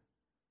pizza.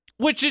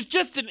 Which is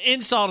just an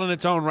insult in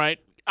its own right.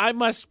 I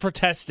must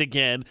protest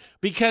again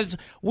because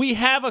we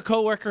have a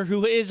coworker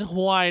who is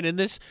Hawaiian, and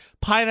this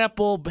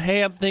pineapple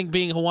ham thing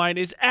being Hawaiian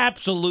is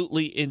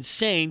absolutely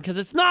insane because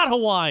it's not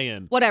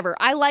Hawaiian. Whatever.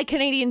 I like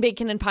Canadian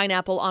bacon and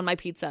pineapple on my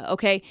pizza,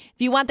 okay? If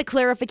you want the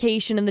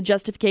clarification and the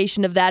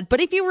justification of that.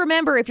 But if you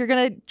remember, if you're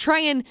going to try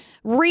and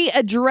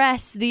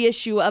readdress the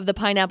issue of the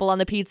pineapple on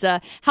the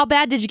pizza, how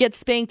bad did you get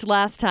spanked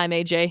last time,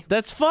 AJ?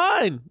 That's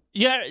fine.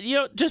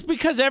 Yeah, just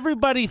because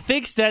everybody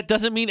thinks that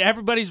doesn't mean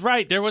everybody's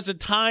right. There was a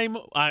time,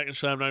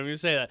 actually, I'm not even going to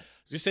say that.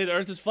 Just say the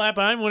earth is flat,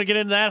 but I don't want to get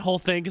into that whole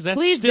thing because that's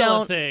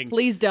a thing.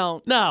 Please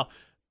don't. No,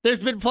 there's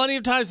been plenty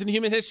of times in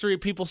human history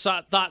people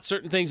thought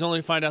certain things only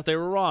to find out they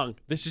were wrong.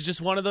 This is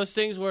just one of those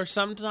things where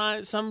some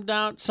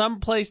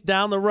place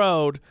down the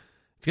road,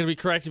 it's going to be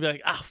correct and be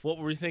like, what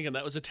were we thinking?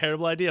 That was a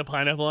terrible idea,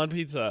 pineapple on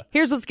pizza.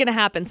 Here's what's going to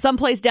happen.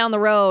 Someplace down the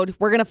road,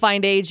 we're going to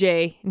find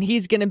AJ, and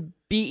he's going to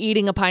be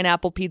eating a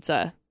pineapple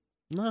pizza.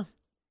 No.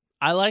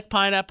 I like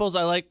pineapples.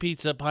 I like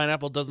pizza.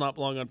 Pineapple does not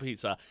belong on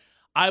pizza.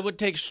 I would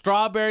take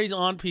strawberries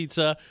on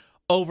pizza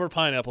over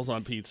pineapples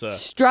on pizza.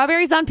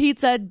 Strawberries on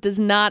pizza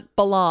does not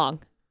belong.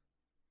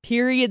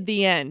 Period.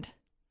 The end.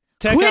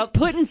 Quit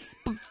putting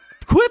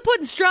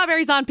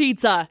strawberries on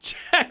pizza.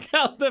 Check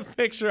out the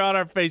picture on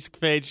our Facebook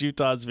page,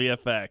 Utah's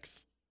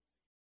VFX.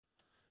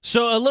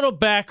 So a little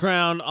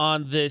background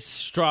on this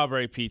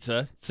strawberry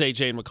pizza. It's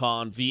AJ and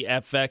McCall on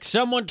VFX.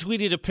 Someone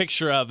tweeted a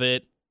picture of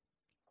it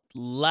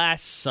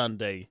last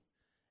Sunday,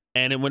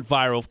 and it went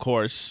viral, of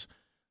course.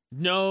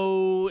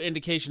 No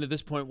indication at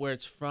this point where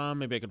it's from.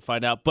 Maybe I can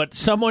find out. But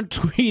someone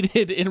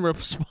tweeted in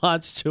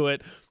response to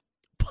it,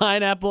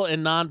 pineapple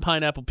and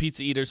non-pineapple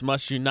pizza eaters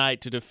must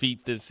unite to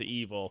defeat this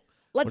evil.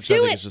 Let's do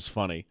it. Which I think is just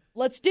funny.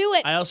 Let's do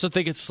it. I also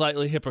think it's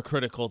slightly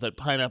hypocritical that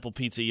pineapple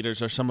pizza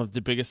eaters are some of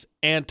the biggest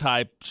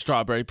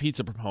anti-strawberry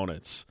pizza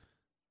proponents.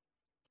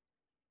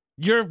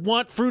 You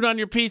want fruit on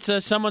your pizza,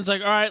 someone's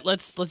like, all right,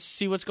 let's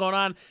see what's going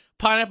on.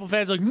 Pineapple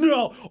fans are like,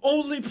 no,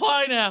 only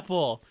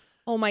pineapple.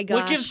 Oh my gosh.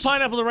 What gives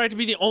pineapple the right to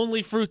be the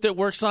only fruit that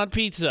works on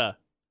pizza?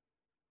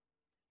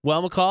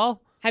 Well, McCall?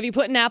 Have you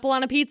put an apple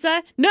on a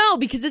pizza? No,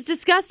 because it's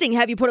disgusting.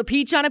 Have you put a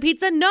peach on a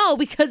pizza? No,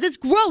 because it's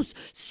gross.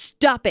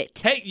 Stop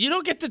it. Hey, you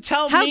don't get to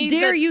tell How me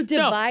dare that, you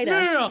divide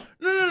us?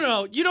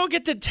 No. You don't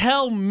get to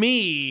tell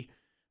me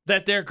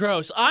that they're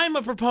gross. I'm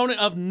a proponent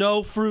of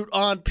no fruit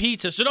on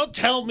pizza. So don't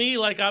tell me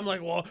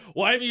well,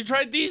 why haven't you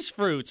tried these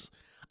fruits?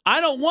 I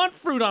don't want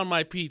fruit on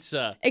my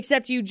pizza.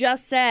 Except you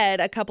just said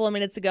a couple of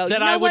minutes ago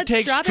that I would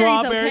take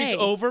strawberries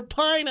over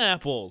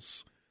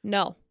pineapples.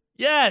 No.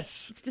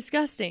 Yes. It's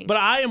disgusting. But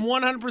I am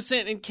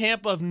 100% in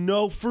camp of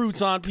no fruits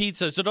on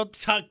pizza. So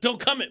don't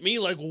come at me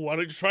like, well, why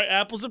don't you try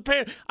apples and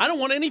pears? I don't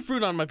want any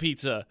fruit on my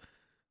pizza.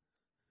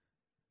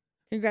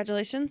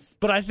 Congratulations.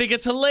 But I think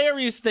it's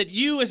hilarious that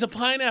you, as a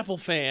pineapple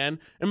fan,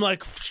 am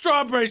like,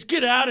 strawberries,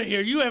 get out of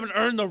here. You haven't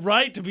earned the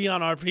right to be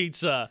on our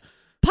pizza.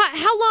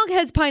 How long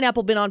has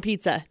pineapple been on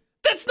pizza?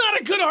 That's not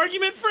a good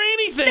argument for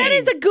anything. That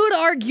is a good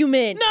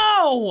argument.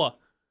 No.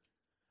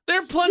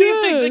 There are plenty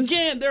of things,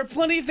 again, there are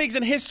plenty of things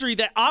in history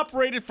that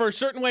operated for a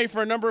certain way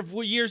for a number of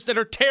years that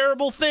are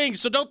terrible things.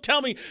 So don't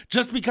tell me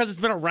just because it's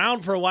been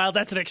around for a while,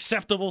 that's an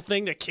acceptable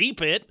thing to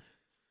keep it.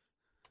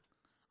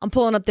 I'm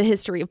pulling up the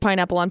history of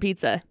pineapple on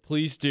pizza.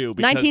 Please do.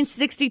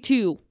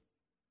 1962.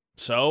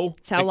 So?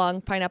 That's how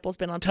long pineapple's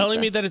been on pizza. Telling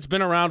me that it's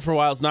been around for a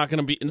while is not going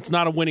to be, it's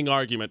not a winning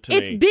argument to me.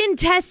 It's been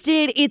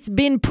tested. It's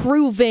been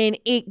proven.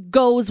 It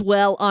goes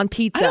well on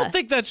pizza. I don't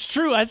think that's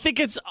true. I think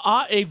it's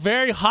a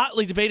very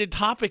hotly debated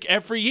topic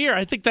every year.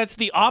 I think that's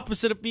the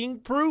opposite of being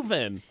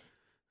proven.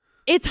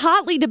 It's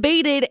hotly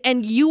debated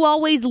and you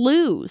always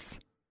lose.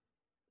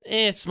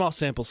 Small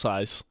sample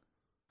size.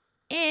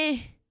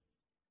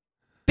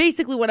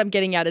 Basically, what I'm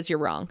getting at is you're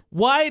wrong.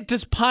 Why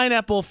does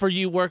pineapple for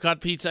you work on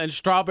pizza and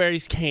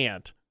strawberries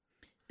can't?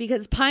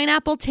 Because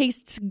pineapple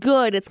tastes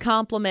good. It's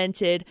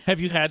complimented. Have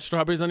you had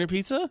strawberries on your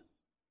pizza?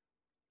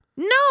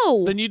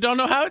 No. Then you don't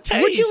know how it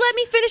tastes. Would you let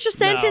me finish a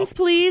sentence,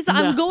 please? No.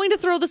 I'm going to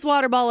throw this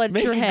water ball at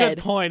your Make a head.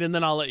 good point, and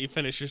then I'll let you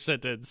finish your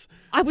sentence.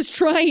 I was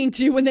trying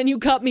to, and then you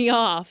cut me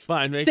off.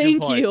 Fine, make your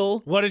Thank point.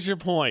 you. What is your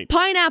point?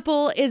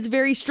 Pineapple is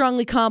very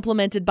strongly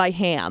complemented by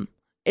ham.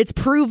 It's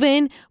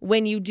proven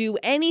when you do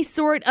any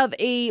sort of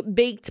a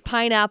baked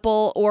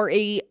pineapple or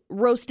a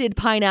roasted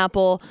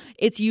pineapple,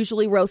 it's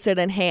usually roasted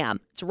in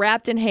ham. It's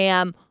wrapped in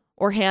ham,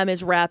 or ham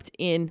is wrapped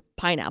in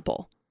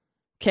pineapple.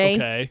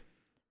 Okay?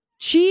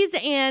 Cheese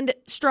and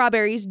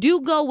strawberries do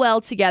go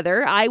well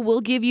together. I will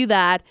give you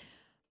that.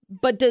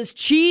 But does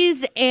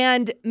cheese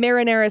and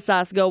marinara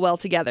sauce go well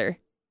together?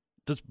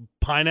 Does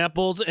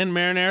pineapples and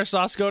marinara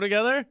sauce go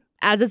together?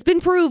 As it's been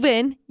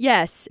proven,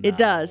 yes, it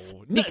does.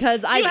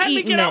 Because I've eaten it. You had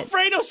me get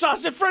Alfredo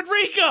sauce at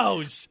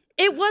Frederico's.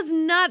 It was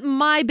not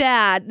my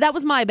bad. That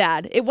was my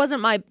bad. It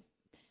wasn't my...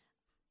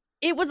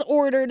 It was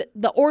ordered.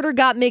 The order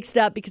got mixed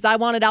up because I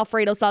wanted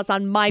Alfredo sauce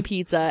on my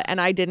pizza, and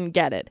I didn't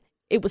get it.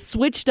 It was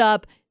switched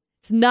up.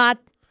 It's not...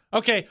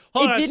 Okay,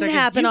 hold on a second. It didn't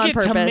happen on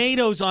purpose. You get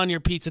tomatoes on your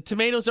pizza.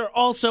 Tomatoes are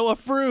also a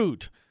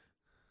fruit.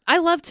 I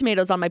love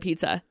tomatoes on my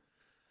pizza.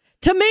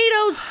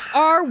 Tomatoes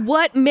are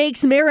what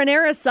makes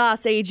marinara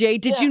sauce,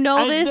 AJ. Did you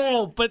know this? I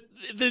know, but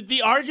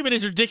the argument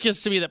is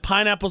ridiculous to me that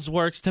pineapples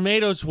works,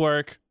 tomatoes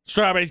work,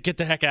 strawberries get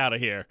the heck out of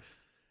here.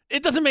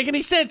 It doesn't make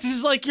any sense.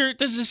 This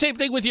is the same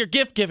thing with your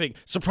gift giving.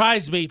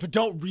 Surprise me, but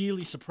don't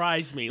really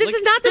surprise me. This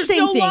is not the same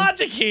thing. There's no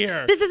logic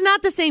here. This is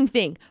not the same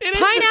thing. It is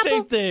the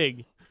same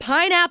thing.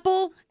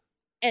 Pineapple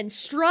and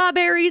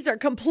strawberries are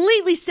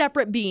completely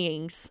separate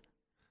beings.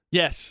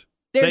 Yes,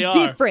 They're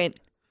different.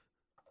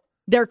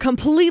 They're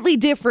completely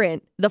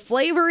different. The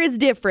flavor is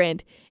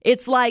different.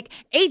 It's like,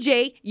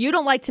 AJ, you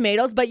don't like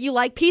tomatoes, but you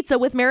like pizza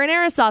with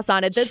marinara sauce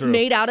on it that's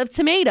made out of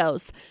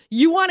tomatoes.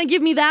 You want to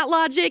give me that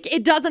logic?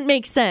 It doesn't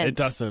make sense. It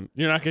doesn't.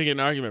 You're not going to get an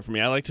argument from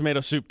me. I like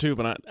tomato soup too,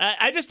 but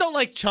I just don't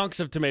like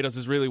chunks of tomatoes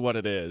is really what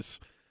it is.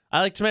 I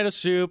like tomato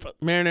soup.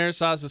 Marinara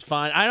sauce is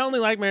fine. I only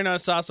like marinara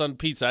sauce on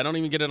pizza. I don't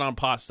even get it on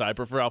pasta. I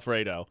prefer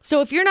Alfredo. So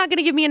if you're not going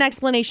to give me an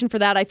explanation for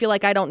that, I feel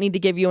like I don't need to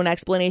give you an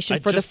explanation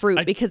for the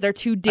fruit because they're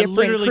two different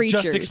creatures. I literally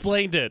just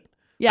explained it.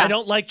 Yeah. I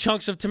don't like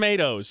chunks of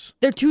tomatoes.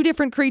 They're two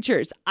different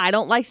creatures. I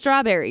don't like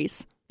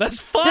strawberries. That's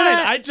fine.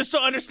 I just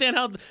don't understand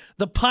how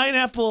the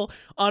pineapple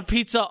on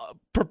pizza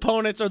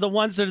proponents are the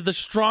ones that are the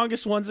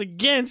strongest ones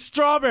against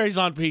strawberries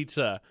on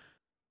pizza.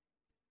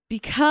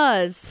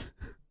 Because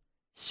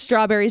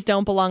strawberries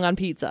don't belong on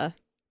pizza.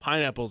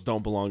 Pineapples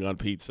don't belong on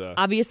pizza.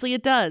 Obviously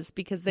it does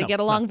because they get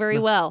along very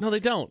well. No,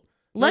 they don't.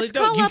 Let's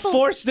call You up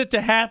forced it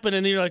to happen,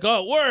 and then you're like,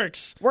 oh, it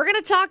works. We're going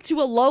to talk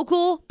to a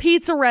local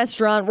pizza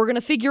restaurant. We're going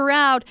to figure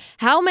out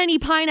how many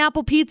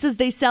pineapple pizzas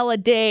they sell a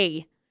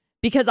day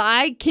because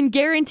I can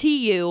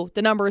guarantee you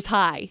the number is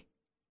high.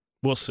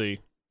 We'll see.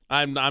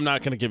 I'm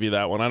not going to give you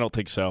that one. I don't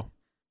think so.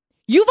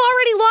 You've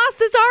already lost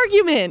this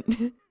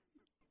argument.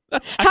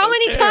 How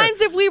many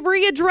times have we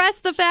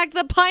readdressed the fact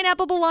that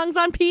pineapple belongs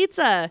on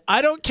pizza?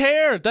 I don't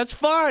care. That's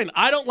fine.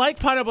 I don't like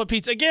pineapple on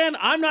pizza. Again,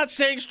 I'm not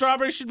saying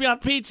strawberries should be on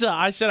pizza.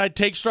 I said I'd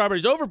take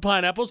strawberries over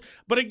pineapples.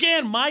 But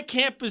again, my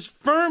camp is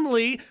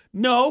firmly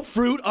no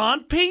fruit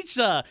on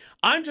pizza.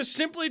 I'm just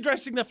simply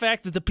addressing the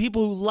fact that the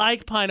people who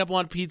like pineapple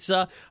on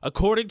pizza,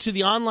 according to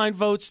the online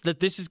votes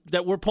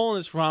that we're pulling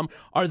this from,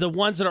 are the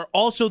ones that are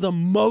also the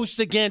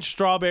most against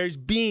strawberries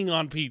being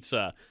on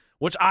pizza,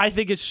 which I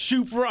think is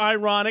super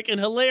ironic and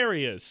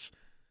hilarious.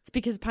 It's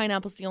because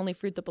pineapple's the only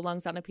fruit that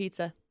belongs on a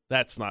pizza.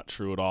 That's not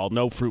true at all.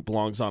 No fruit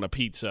belongs on a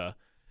pizza.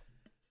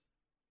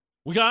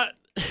 We got...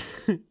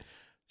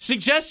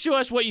 Suggest to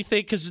us what you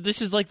think, because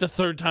this is like the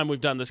third time we've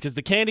done this, because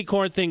the candy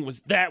corn thing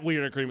was that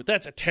weird agreement.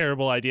 That's a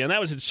terrible idea, and that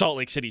was in Salt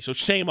Lake City, so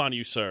shame on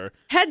you, sir.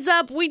 Heads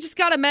up, we just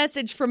got a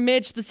message from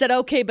Mitch that said,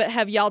 okay, but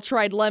have y'all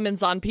tried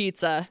lemons on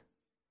pizza?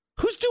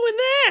 Who's doing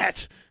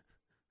that?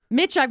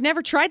 Mitch, I've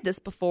never tried this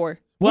before.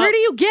 Well, where do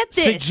you get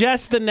this?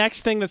 Suggest the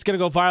next thing that's going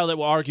to go viral that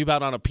we'll argue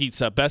about on a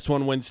pizza. Best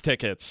one wins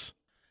tickets.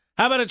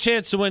 How about a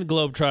chance to win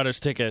Globetrotters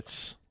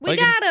tickets? We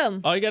got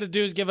them. All you got to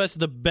do is give us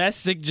the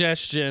best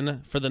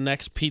suggestion for the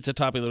next pizza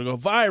topping that'll go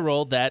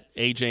viral that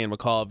AJ and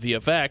McCall at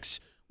VFX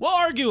will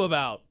argue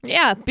about.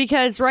 Yeah,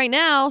 because right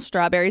now,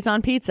 strawberries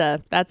on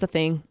pizza. That's a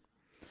thing.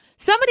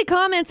 Somebody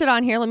commented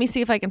on here. Let me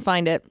see if I can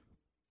find it.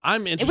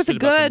 I'm interested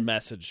about the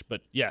message, but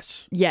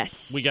yes.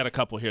 Yes. We got a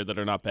couple here that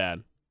are not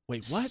bad.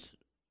 Wait, what?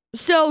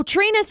 So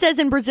Trina says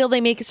in Brazil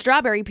they make a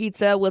strawberry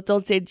pizza with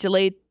dulce de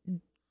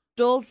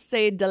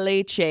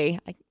leche,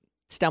 I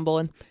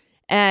stumbling,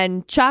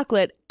 and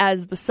chocolate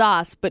as the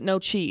sauce, but no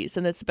cheese,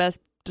 and it's the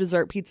best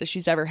dessert pizza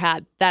she's ever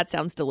had. That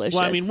sounds delicious.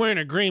 Well, I mean, we're in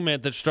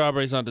agreement that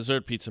strawberries on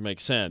dessert pizza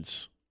makes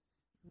sense.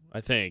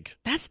 I think.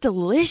 That's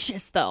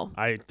delicious, though.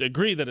 I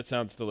agree that it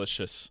sounds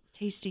delicious.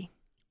 Tasty.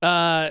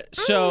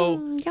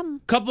 So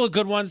Yum. couple of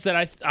good ones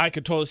that I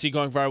could totally see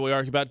going viral. We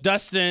argue about.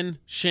 Dustin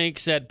Shank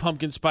said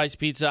pumpkin spice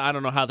pizza. I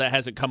don't know how that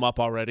hasn't come up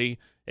already.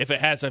 If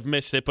it has, I've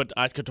missed it, but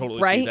I could totally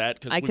see Right? that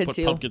because I we could put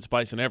too. pumpkin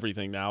spice in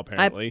everything now,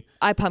 apparently.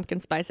 I pumpkin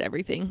spice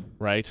everything.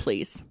 Right?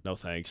 Please. No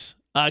thanks.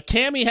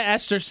 Cammie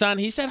asked her son.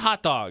 He said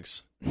hot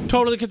dogs.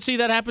 Totally could see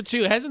that happen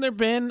too. Hasn't there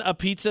been a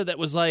pizza that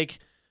was like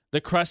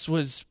the crust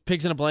was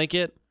pigs in a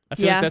blanket? I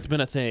feel like that's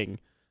been a thing.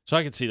 So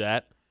I could see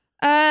that.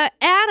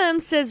 Adam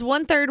says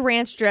 1/3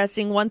 ranch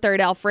dressing, 1/3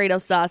 Alfredo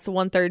sauce,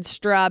 1/3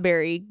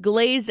 strawberry.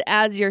 Glaze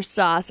as your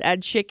sauce.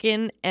 Add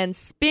chicken and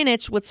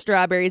spinach with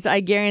strawberries.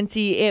 I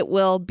guarantee it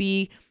will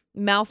be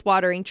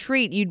mouth-watering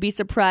treat. You'd be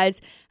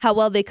surprised how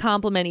well they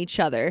complement each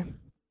other.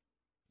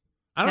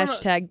 I don't know.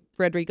 Hashtag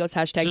Rodrigo's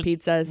hashtag So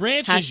pizza.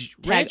 ranch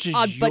is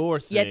odd, but your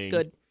yet thing.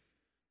 good.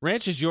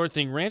 Ranch is your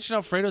thing. Ranch and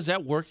Alfredo, does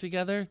that work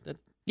together?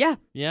 Yeah.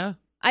 Yeah?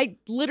 I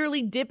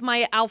literally dip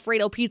my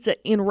Alfredo pizza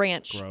in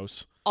ranch.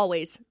 Gross.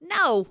 Always.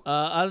 No.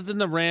 Other than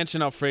the ranch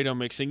and Alfredo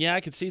mixing, yeah,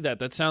 I could see that.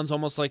 That sounds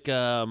almost like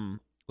a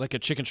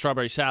chicken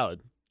strawberry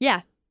salad.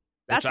 Yeah.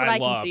 That's which what I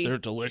love. can see. They're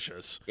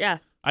delicious. Yeah.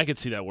 I could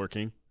see that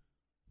working.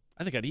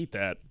 I think I'd eat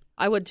that.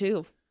 I would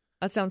too.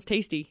 That sounds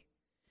tasty.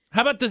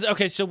 How about this?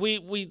 Okay, so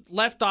we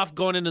left off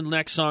going into the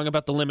next song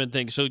about the lemon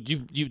thing. So you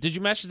did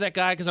you message that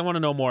guy? Because I want to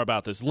know more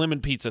about this lemon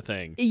pizza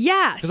thing.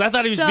 Yes. Because I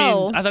thought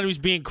he was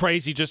being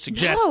crazy just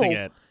suggesting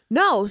it.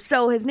 No.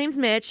 So his name's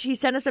Mitch. He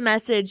sent us a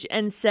message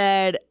and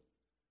said,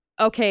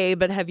 "Okay,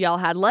 but have y'all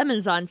had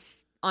lemons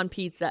on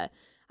pizza?"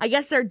 I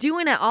guess they're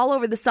doing it all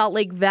over the Salt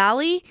Lake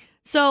Valley.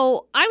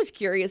 So I was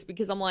curious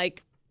because I'm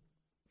like,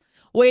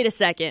 wait a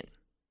second.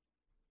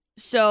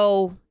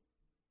 So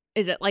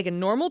is it like a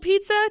normal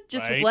pizza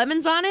just with Right.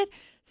 lemons on it?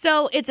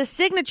 So it's a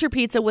signature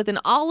pizza with an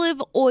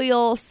olive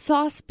oil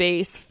sauce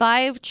base,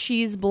 5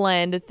 cheese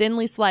blend,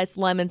 thinly sliced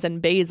lemons,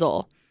 and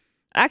basil.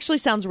 Actually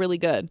sounds really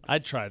good.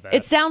 I'd try that.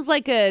 It sounds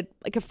like a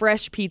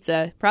fresh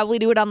pizza. Probably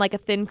do it on like a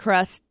thin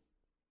crust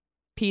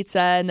pizza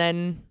and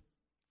then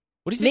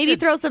What do you think? maybe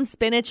throw some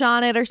spinach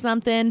on it or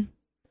something.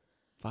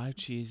 5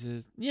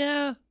 cheeses.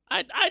 Yeah,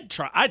 I'd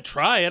try. I'd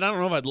try it. I don't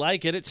know if I'd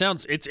like it. It's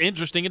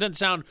interesting. It doesn't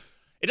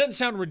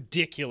sound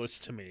ridiculous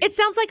to me. It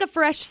sounds like a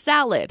fresh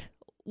salad.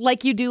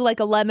 Like you do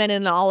like a lemon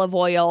and olive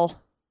oil.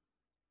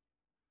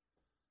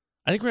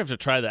 I think we have to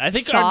try that. I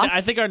think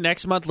Sauce? our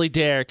next monthly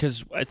dare,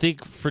 because I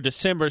think for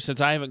December,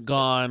 since I haven't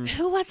gone,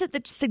 Who was it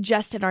that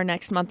suggested our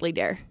next monthly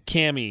dare?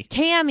 Cammie.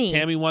 Cammie.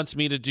 Cammie wants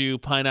me to do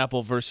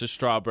pineapple versus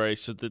strawberry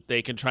so that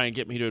they can try and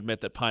get me to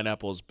admit that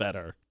pineapple is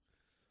better.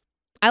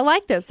 I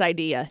like this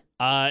idea.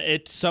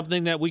 It's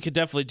something that we could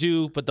definitely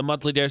do, but the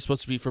monthly dare is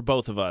supposed to be for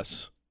both of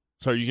us.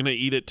 So are you going to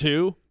eat it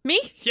too? Me?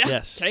 Yeah.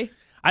 Yes. Okay.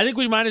 I think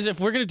we might as if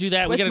we're going to do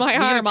that. Twist we my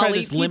gotta arm, try I'll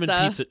this eat lemon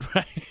pizza. pizza.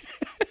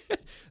 Right.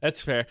 That's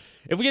fair.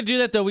 If we can do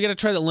that though, we got to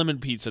try the lemon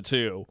pizza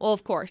too. Well,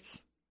 of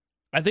course.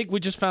 I think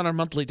we just found our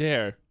monthly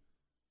dare.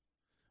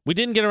 We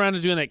didn't get around to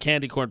doing that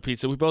candy corn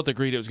pizza. We both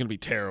agreed it was going to be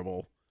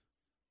terrible.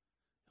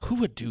 Who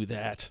would do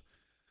that?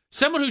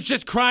 Someone who's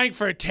just crying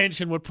for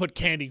attention would put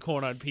candy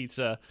corn on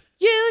pizza.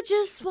 You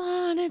just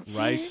want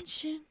Right.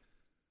 attention.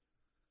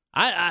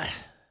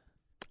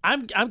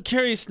 I'm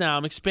curious now.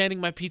 I'm expanding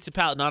my pizza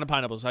palette, not on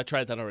pineapples. I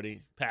tried that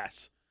already.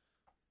 Pass.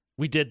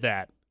 We did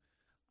that.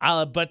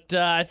 But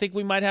I think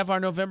we might have our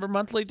November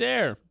monthly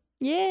dare.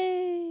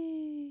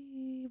 Yay.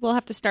 We'll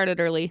have to start it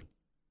early.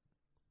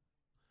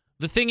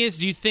 The thing is,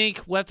 do you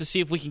think we'll have to see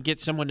if we can get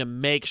someone to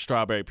make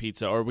strawberry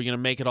pizza, or are we going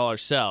to make it all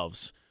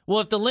ourselves? Well,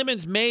 if the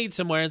lemon's made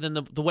somewhere, then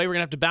the way we're going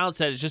to have to balance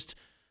that is just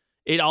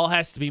it all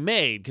has to be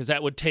made, because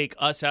that would take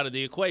us out of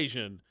the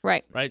equation.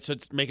 Right. Right? So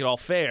it's make it all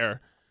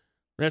fair.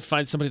 We're going to have to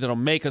find somebody that'll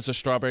make us a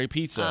strawberry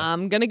pizza.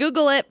 I'm going to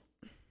Google it.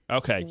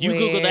 Okay. You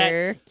Google that.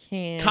 Where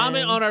can...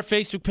 Comment on our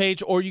Facebook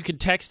page, or you can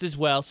text as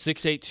well,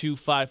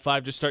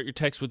 68255. Just start your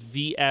text with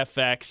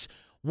VFX.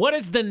 What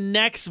is the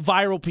next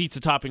viral pizza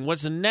topping?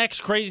 What's the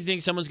next crazy thing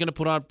someone's going to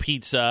put on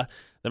pizza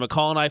that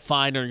McCall and I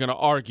find and are going to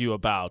argue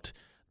about?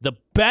 The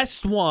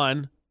best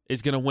one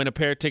is going to win a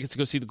pair of tickets to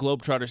go see the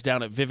Globetrotters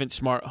down at Vivint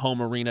Smart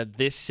Home Arena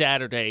this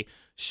Saturday.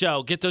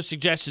 So get those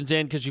suggestions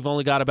in, because you've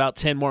only got about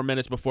 10 more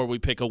minutes before we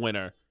pick a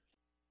winner.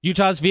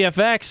 Utah's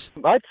VFX.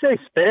 I'd say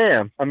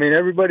Spam. I mean,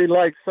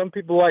 some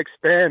people like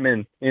Spam,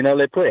 and,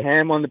 they put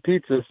ham on the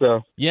pizza,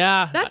 so.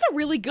 Yeah. That's a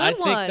really good I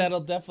one. think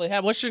that'll definitely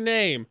have. What's your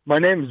name? My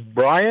name is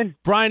Brian.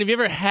 Brian, have you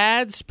ever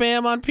had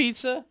Spam on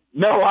pizza?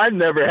 No, I've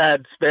never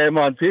had Spam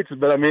on pizza,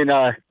 but I mean,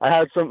 I've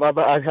had some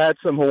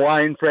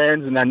Hawaiian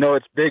friends, and I know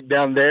it's big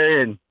down there,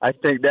 and I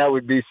think that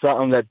would be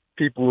something that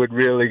people would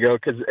really go,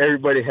 because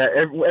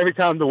every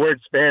time the word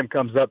Spam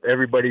comes up,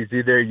 everybody's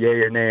either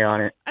yay or nay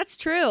on it. That's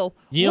true.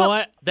 You know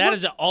what? That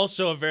is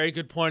also a very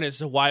good point as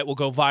to why it will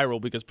go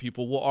viral, because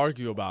people will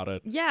argue about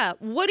it. Yeah.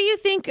 What do you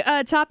think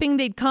topping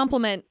they'd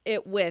complement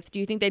it with? Do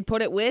you think they'd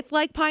put it with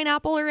like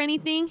pineapple or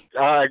anything?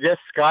 I guess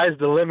sky's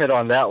the limit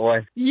on that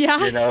one. Yeah.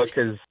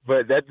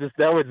 But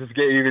that would just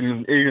get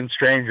even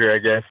stranger, I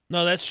guess.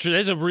 No, that's true.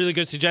 That's a really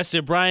good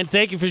suggestion. Brian,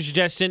 thank you for your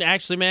suggestion.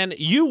 Actually, man,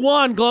 you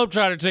won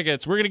Globetrotter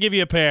tickets. We're going to give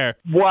you a pair.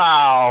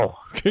 Wow.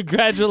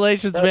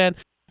 Congratulations, man.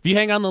 If you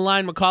hang on the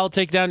line, McCall will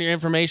take down your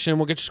information and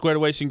we'll get you squared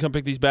away so you can come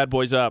pick these bad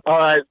boys up. All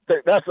right.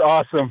 That's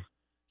awesome.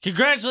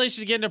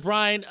 Congratulations again to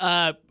Brian.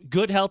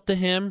 Good health to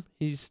him.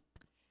 He says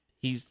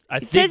he's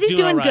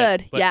doing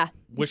good. Yeah.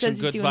 Wish him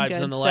good vibes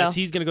nonetheless. So.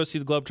 He's going to go see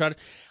the Globetrotters.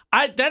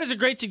 That is a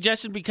great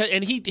suggestion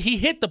and he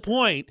hit the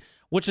point,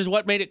 which is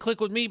what made it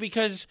click with me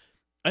because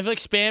I feel like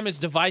spam is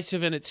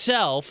divisive in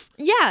itself.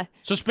 Yeah.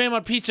 So spam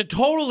on pizza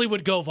totally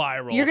would go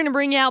viral. You're going to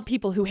bring out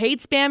people who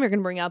hate spam. You're going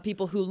to bring out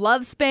people who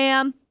love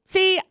spam.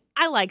 See,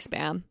 I like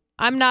spam.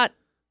 I'm not.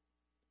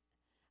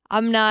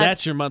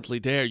 That's your monthly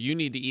dare. You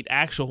need to eat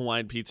actual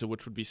Hawaiian pizza,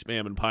 which would be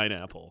spam and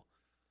pineapple.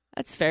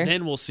 That's fair.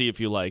 Then we'll see if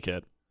you like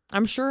it.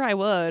 I'm sure I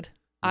would.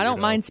 I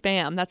don't mind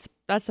spam.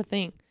 That's the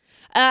thing.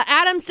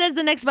 Adam says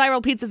the next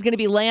viral pizza is going to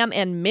be lamb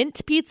and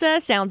mint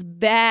pizza. Sounds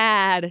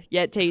bad,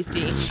 yet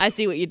tasty. I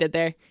see what you did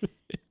there.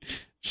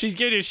 She's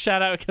giving you a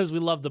shout out because we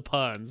love the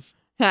puns.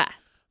 Ha.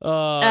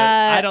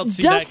 I don't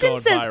see Dustin that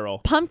going says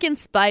viral. Pumpkin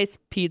spice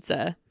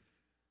pizza.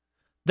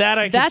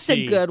 That's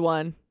a good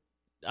one.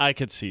 I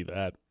could see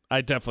that. I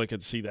definitely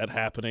could see that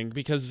happening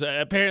because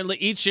apparently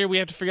each year we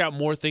have to figure out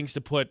more things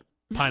to put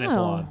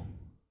pineapple on.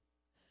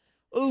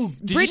 Ooh,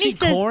 did Brittany you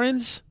see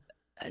corns?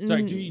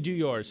 Sorry, do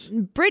yours.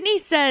 Brittany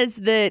says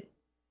that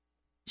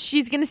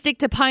she's going to stick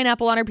to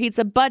pineapple on her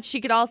pizza, but she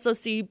could also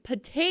see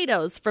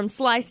potatoes from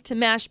sliced to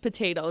mashed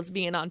potatoes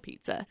being on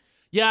pizza.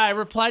 Yeah, I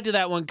replied to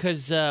that one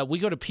because we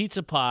go to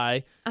Pizza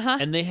Pie,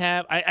 and they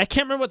have, I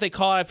can't remember what they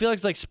call it. I feel like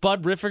it's like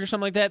Spud Riffick or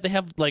something like that. They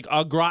have like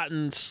au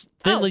gratin,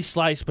 thinly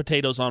sliced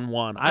potatoes on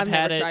one. I've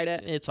had never tried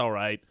it. It's all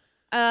right.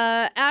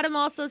 Adam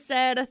also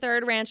said a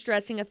third ranch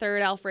dressing, a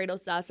third Alfredo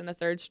sauce, and a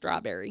third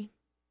strawberry.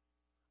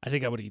 I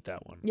think I would eat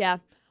that one. Yeah.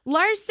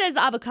 Lars says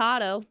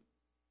avocado.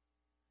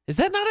 Is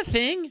that not a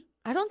thing?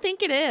 I don't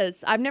think it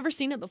is. I've never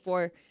seen it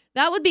before.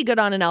 That would be good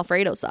on an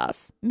Alfredo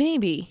sauce.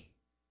 Maybe.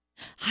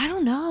 I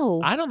don't know.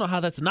 I don't know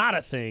how that's not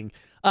a thing.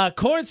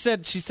 Corn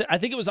said, I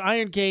think it was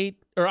Iron Gate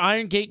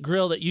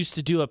Grill that used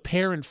to do a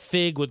pear and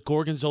fig with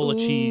gorgonzola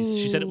cheese.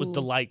 She said it was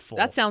delightful.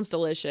 That sounds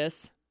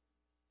delicious.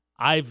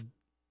 I've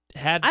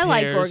had I pears.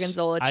 like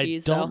gorgonzola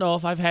cheese, I don't know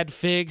if I've had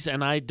figs,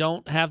 and I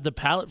don't have the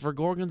palate for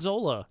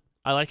gorgonzola.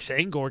 I like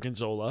saying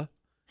gorgonzola.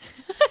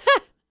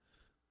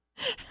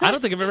 I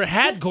don't think I've ever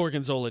had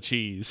gorgonzola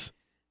cheese.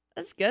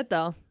 That's good,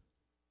 though.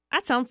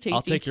 That sounds tasty.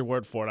 I'll take your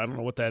word for it. I don't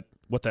know what that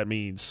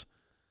means.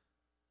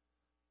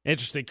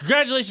 Interesting.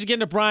 Congratulations again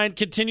to Brian.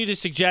 Continue to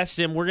suggest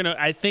him.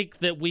 I think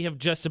that we have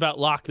just about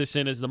locked this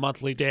in as the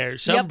monthly dare.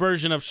 Some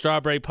version of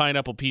strawberry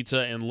pineapple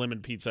pizza and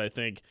lemon pizza, I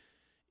think,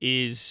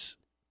 is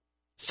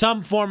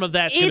some form of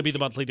that's going to be the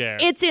monthly dare.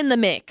 It's in the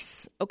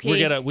mix. Okay.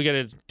 We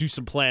gotta do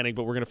some planning,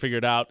 but we're gonna figure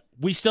it out.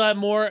 We still have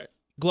more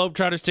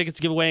Globetrotters tickets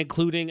to give away,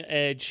 including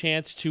a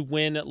chance to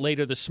win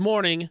later this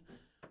morning.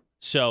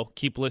 So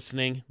keep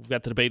listening. We've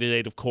got the debate at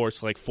 8, of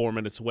course, like 4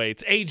 minutes away.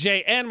 It's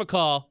AJ and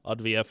McCall on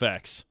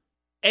VFX.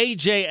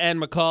 AJ and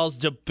McCall's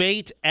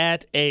debate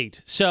at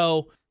 8.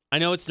 So I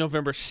know it's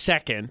November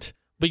 2nd,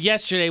 but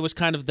yesterday was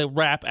kind of the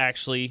wrap,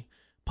 actually,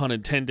 pun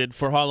intended,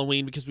 for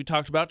Halloween because we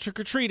talked about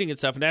trick-or-treating and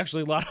stuff, and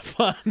actually a lot of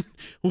fun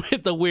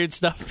with the weird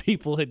stuff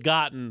people had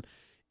gotten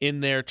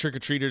in their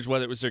trick-or-treaters,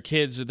 whether it was their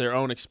kids or their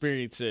own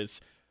experiences.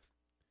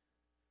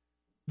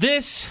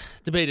 This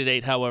debate at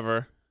 8,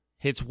 however,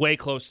 hits way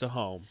close to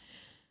home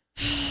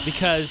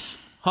because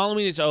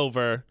Halloween is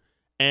over,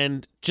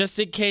 and just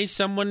in case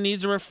someone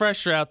needs a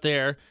refresher out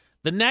there,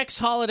 the next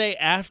holiday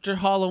after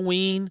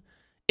Halloween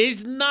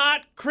is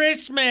not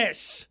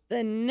Christmas.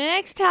 The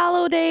next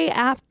holiday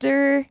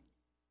after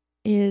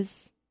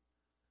is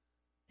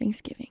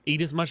Thanksgiving.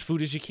 Eat as much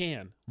food as you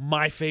can.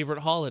 My favorite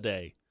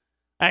holiday.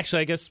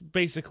 Actually, I guess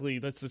basically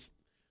that's this.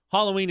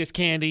 Halloween is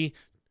candy.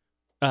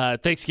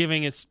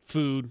 Thanksgiving is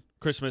food.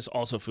 Christmas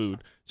also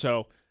food.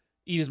 So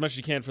eat as much as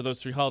you can for those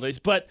 3 holidays.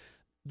 But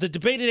the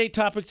debate at 8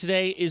 topic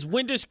today is,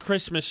 when does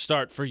Christmas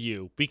start for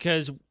you?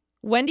 Because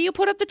when do you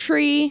put up the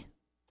tree?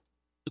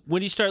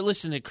 When you start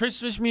listening to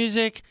Christmas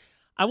music,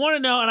 I want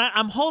to know, and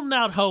I'm holding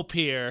out hope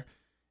here,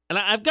 and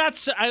I've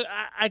got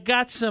I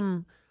got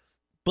some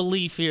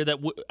belief here that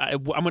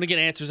I'm going to get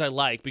answers I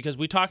like, because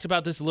we talked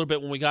about this a little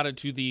bit when we got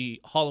into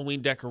the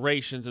Halloween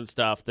decorations and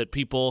stuff, that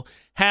people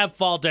have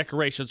fall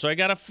decorations. So I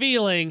got a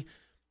feeling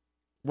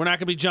we're not going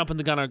to be jumping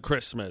the gun on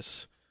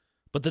Christmas.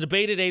 But the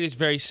debate at 8 is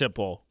very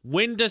simple.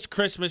 When does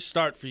Christmas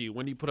start for you?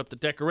 When do you put up the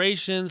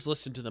decorations,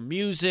 listen to the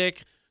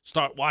music,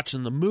 start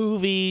watching the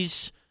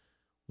movies?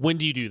 When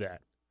do you do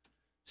that?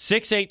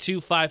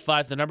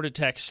 68255, the number to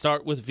text,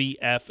 start with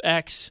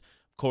VFX.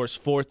 Of course,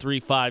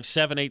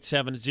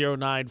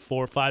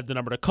 435-787-0945, the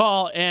number to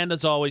call. And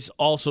as always,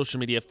 all social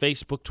media,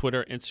 Facebook,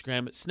 Twitter,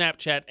 Instagram,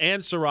 Snapchat,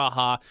 and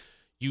Saraha,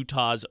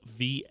 Utah's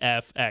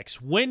VFX.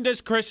 When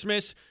does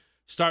Christmas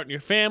start in your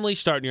family,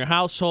 start in your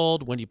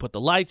household? When do you put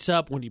the lights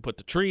up? When do you put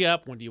the tree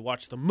up? When do you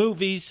watch the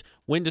movies?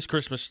 When does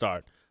Christmas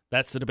start?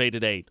 That's the debate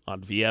at 8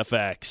 on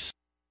VFX.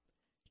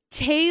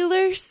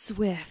 Taylor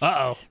Swift.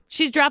 Uh-oh.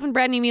 She's dropping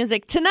brand new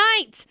music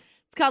tonight.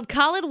 It's called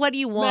Call It What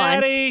You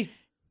Want. Maddie.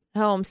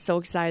 Oh, I'm so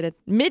excited.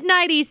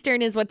 Midnight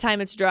Eastern is what time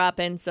it's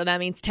dropping. So that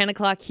means 10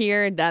 o'clock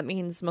here. That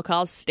means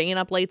McCall's staying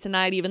up late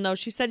tonight, even though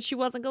she said she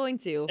wasn't going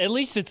to. At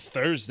least it's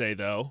Thursday,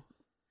 though.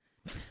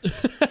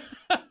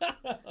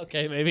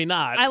 Okay, maybe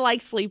not. I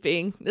like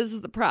sleeping. This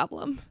is the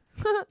problem.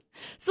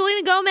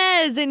 Selena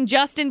Gomez and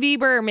Justin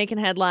Bieber making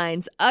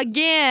headlines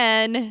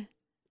again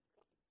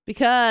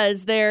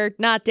because they're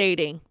not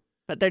dating.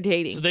 But they're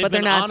dating. So they've but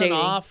been they're not on dating.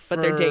 and off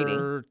but they're dating.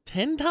 for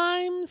 10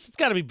 times? It's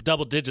got to be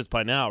double digits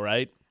by now,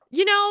 right?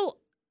 You know,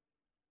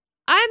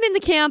 I'm in the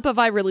camp of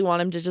I really want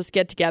them to just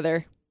get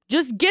together.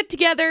 Just get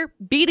together,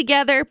 be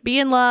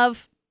in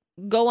love,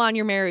 go on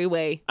your merry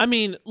way. I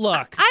mean,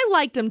 look. I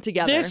liked them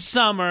together. This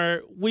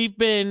summer, we've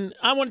been,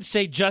 I wouldn't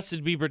say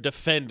Justin Bieber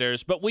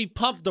defenders, but we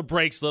pumped the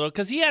brakes a little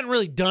because he hadn't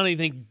really done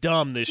anything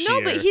dumb this year.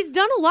 No, but he's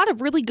done a lot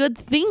of really good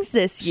things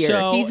this year.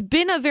 So, he's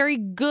been a very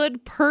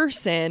good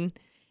person.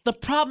 The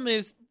problem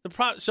is,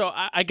 so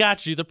I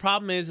got you. The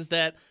problem is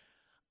that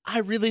I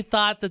really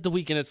thought that The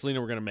Weeknd and Selena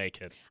were going to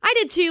make it. I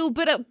did too,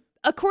 but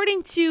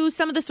according to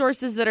some of the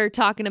sources that are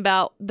talking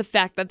about the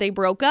fact that they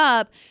broke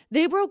up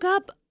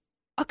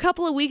a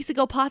couple of weeks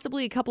ago,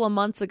 possibly a couple of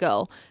months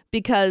ago,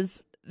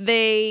 because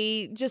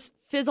they just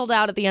fizzled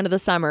out at the end of the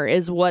summer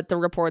is what the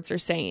reports are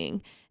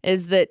saying.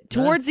 Is that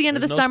towards the end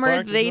of the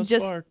summer, they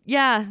just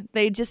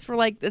were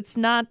like, it's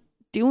not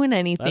doing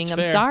anything. That's I'm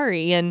fair.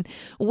 sorry. And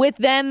with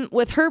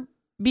her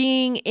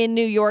being in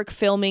New York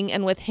filming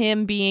and with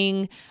him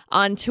being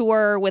on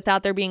tour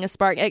without there being a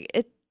spark,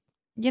 if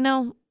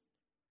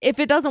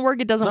it doesn't work,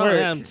 it doesn't work.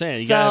 Yeah, I'm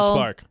saying, you gotta have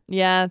spark.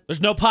 Yeah.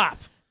 There's no pop.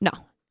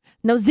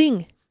 No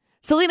zing.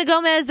 Selena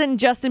Gomez and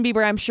Justin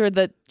Bieber, I'm sure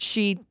that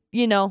she,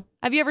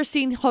 have you ever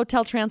seen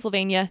Hotel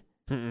Transylvania?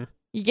 Mm-mm.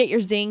 You get your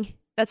zing.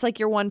 That's like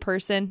your one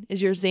person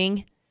is your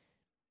zing.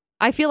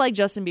 I feel like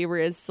Justin Bieber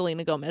is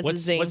Selena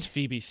Gomez's zing. What's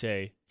Phoebe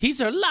say? He's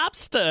her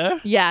lobster.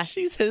 Yeah.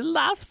 She's his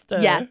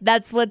lobster. Yeah,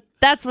 that's what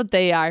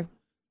they are.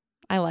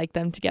 I like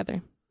them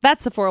together.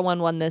 That's the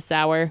 411 this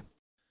hour.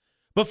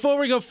 Before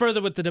we go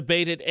further with the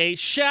debate at 8,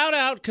 shout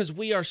out because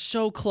we are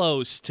so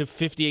close to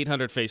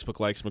 5,800 Facebook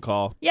likes,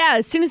 McCall. Yeah,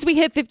 as soon as we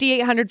hit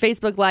 5,800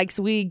 Facebook likes,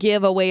 we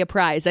give away a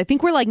prize. I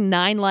think we're like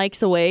 9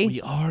 likes away. We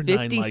are 9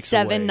 likes away.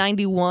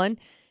 5791.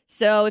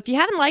 So if you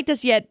haven't liked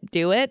us yet,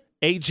 do it.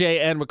 AJ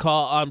and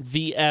McCall on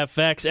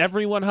VFX.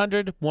 Every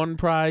 100, one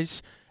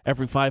prize.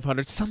 Every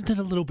 500, something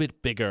a little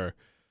bit bigger.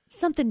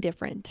 Something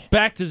different.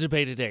 Back to the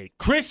debate at 8.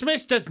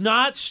 Christmas does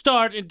not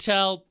start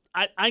until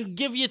I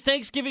give you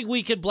Thanksgiving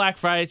weekend, Black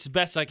Friday. It's the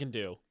best I can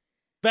do.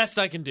 Best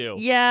I can do.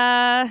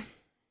 Yeah.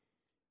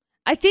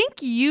 I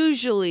think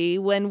usually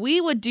when we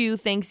would do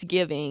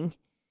Thanksgiving,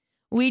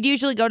 we'd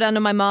usually go down to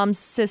my mom's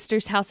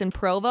sister's house in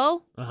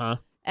Provo. Uh-huh.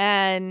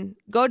 And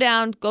go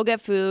down, go get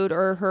food,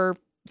 or her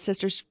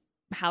sister's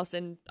house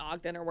in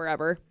Ogden or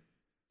wherever.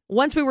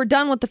 Once we were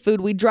done with the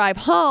food, we'd drive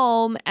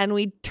home and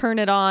we'd turn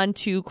it on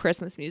to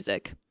Christmas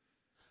music.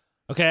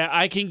 Okay,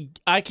 I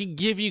can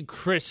give you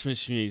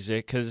Christmas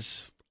music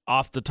because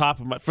off the top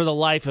of for the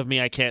life of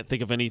me, I can't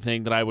think of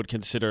anything that I would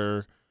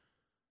consider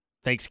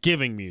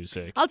Thanksgiving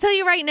music. I'll tell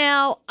you right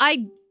now,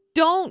 I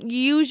don't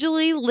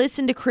usually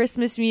listen to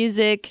Christmas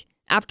music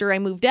after I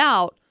moved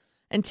out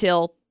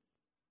until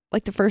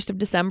like the 1st of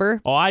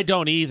December. Oh, I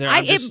don't either.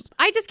 I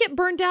just get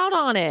burned out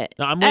on it.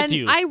 No, I'm with and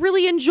you. I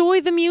really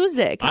enjoy the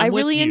music. I I'm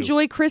with really you.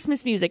 enjoy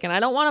Christmas music, and I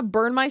don't want to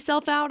burn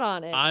myself out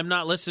on it. I'm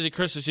not listening to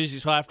Christmas music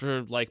until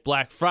after like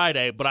Black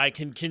Friday, but I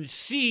can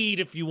concede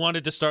if you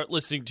wanted to start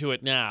listening to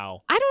it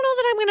now. I don't know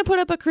that I'm going to put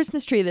up a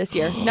Christmas tree this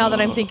year, now that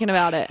I'm thinking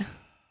about it.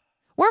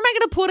 Where am I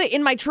going to put it?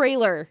 In my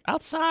trailer?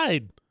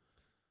 Outside.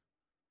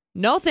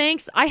 No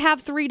thanks. I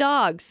have 3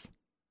 dogs.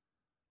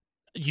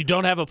 You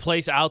don't have a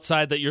place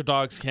outside that your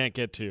dogs can't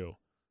get to.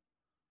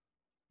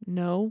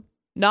 No.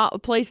 Not a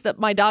place that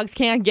my dogs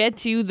can't get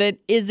to that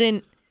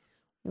isn't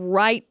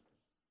right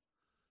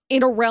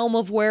in a realm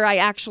of where I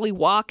actually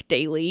walk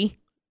daily.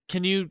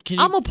 Can you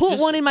I'm going to put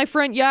one in my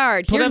front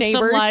yard. Put Here, up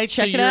neighbors, some lights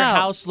check so it your out.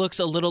 house looks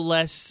a little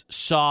less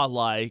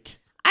Saw-like.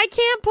 I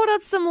can't put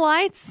up some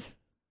lights.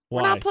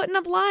 Why? We're not putting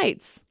up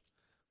lights.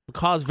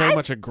 McCall's very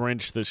much a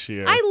Grinch this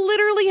year. I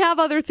literally have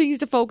other things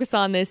to focus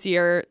on this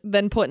year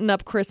than putting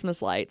up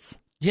Christmas lights.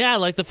 Yeah,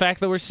 like the fact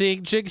that we're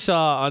seeing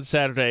Jigsaw on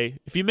Saturday.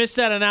 If you missed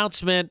that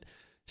announcement,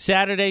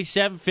 Saturday,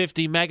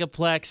 7:50,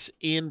 Megaplex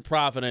in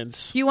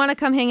Providence. If you want to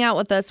come hang out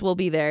with us, we'll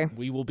be there.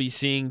 We will be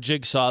seeing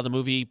Jigsaw, the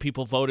movie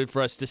people voted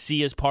for us to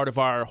see as part of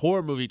our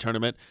horror movie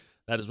tournament.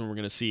 That is when we're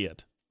going to see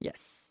it.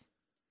 Yes.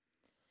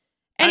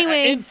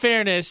 Anyway. In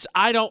fairness,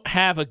 I don't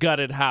have a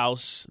gutted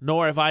house,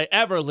 nor have I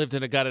ever lived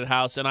in a gutted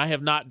house, and I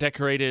have not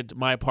decorated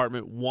my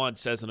apartment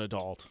once as an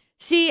adult.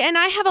 See, and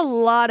I have a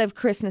lot of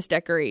Christmas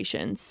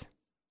decorations.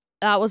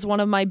 That was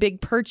one of my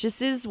big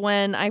purchases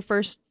when I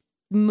first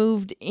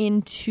moved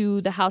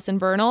into the house in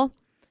Vernal,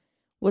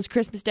 was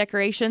Christmas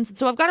decorations.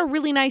 So I've got a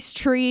really nice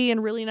tree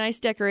and really nice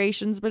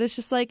decorations, but it's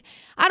just like,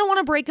 I don't want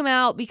to break them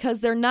out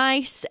because they're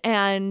nice,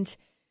 and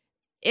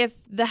if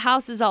the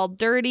house is all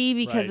dirty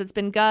because Right. it's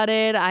been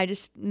gutted,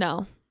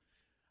 no.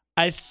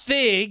 I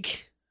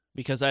think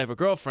because I have a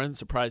girlfriend,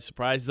 surprise,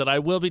 surprise, that I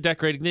will be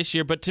decorating this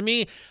year. But to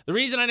me, the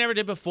reason I never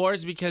did before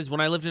is because when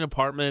I lived in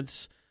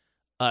apartments,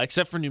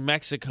 except for New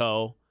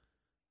Mexico,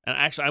 and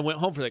actually I went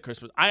home for that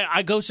Christmas.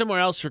 I go somewhere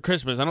else for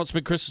Christmas. I don't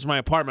spend Christmas in my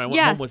apartment. I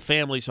went home with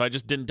family, so I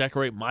just didn't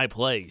decorate my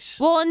place.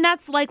 Well, and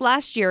that's like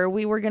last year.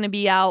 We were going to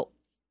be out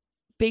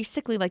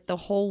basically like the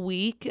whole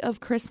week of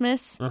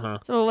Christmas.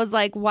 So it was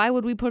like, why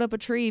would we put up a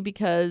tree?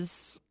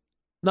 Because...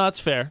 No,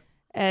 it's fair.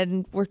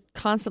 And we're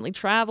constantly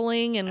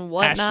traveling and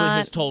whatnot. Ashley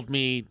has told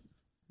me,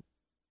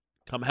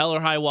 come hell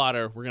or high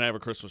water, we're going to have a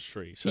Christmas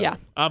tree. So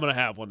I'm going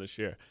to have one this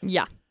year.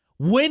 Yeah.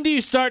 When do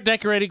you start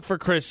decorating for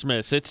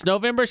Christmas? It's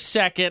November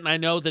 2nd, and I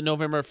know that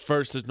November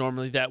 1st is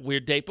normally that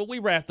weird date, but we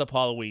wrapped up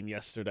Halloween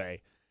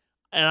yesterday.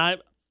 And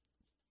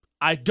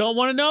I don't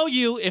want to know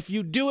you if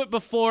you do it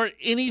before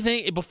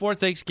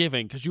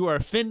Thanksgiving, because you are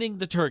offending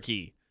the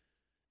turkey.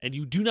 And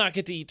you do not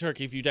get to eat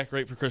turkey if you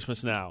decorate for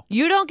Christmas now.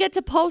 You don't get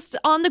to post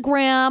on the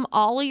gram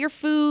all of your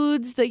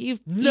foods that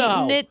you've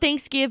eaten at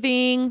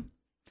Thanksgiving.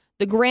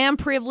 The gram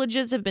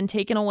privileges have been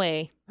taken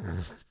away.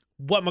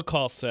 What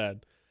McCall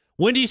said.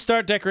 When do you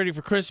start decorating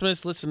for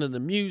Christmas? Listening to the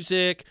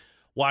music,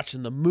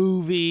 watching the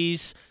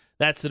movies.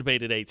 That's the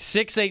debate at 8.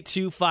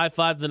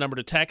 68255, the number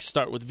to text.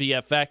 Start with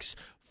VFX.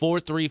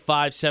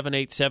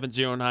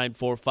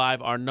 435-787-0945,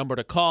 our number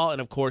to call. And,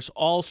 of course,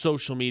 all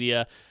social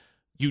media,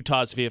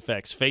 Utah's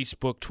VFX,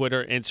 Facebook,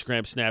 Twitter,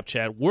 Instagram,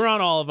 Snapchat. We're on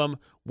all of them.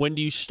 When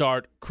do you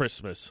start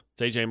Christmas?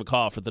 It's AJ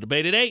McCall for the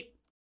debate at 8.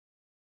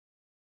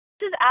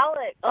 This is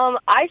Alex.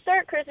 I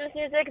start Christmas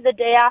music the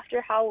day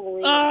after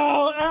Halloween.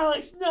 Oh,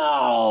 Alex,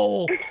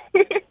 no!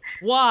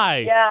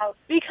 Why? Yeah,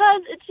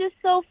 because it's just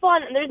so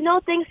fun. And there's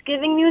no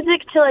Thanksgiving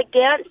music to, like,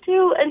 dance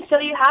to, and so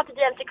you have to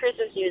dance to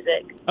Christmas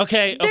music.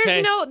 Okay.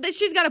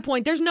 She's got a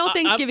point. There's no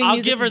Thanksgiving I'll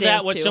music give her to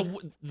that dance one. to. So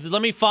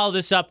let me follow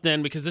this up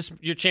then, because this is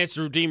your chance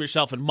to redeem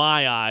yourself in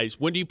my eyes.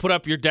 When do you put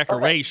up your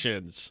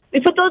decorations?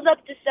 We put those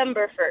up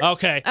December 1st.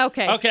 Okay.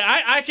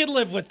 I can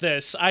live with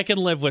this. I'm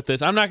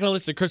not going to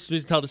listen to Christmas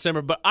music until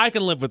December, but I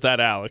can live with that,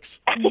 Alex.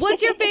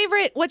 What's your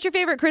favorite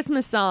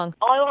Christmas song?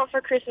 All I Want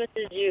for Christmas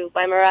Is You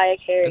by Mariah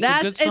Carey.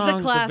 That's a good song. It's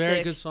a classic. It's a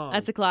very good song.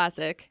 That's a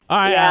classic. All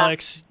right,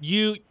 Alex,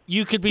 you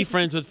could be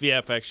friends with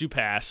VFX. You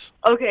pass.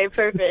 Okay,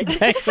 perfect.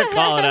 Thanks for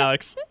calling,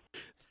 Alex.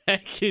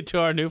 Thank you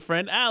to our new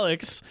friend,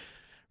 Alex, for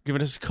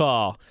giving us a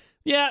call.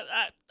 Yeah,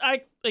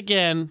 I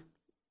can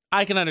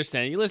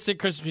understand. You listen to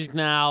Christmas music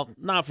now,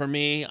 not for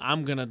me.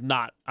 I'm gonna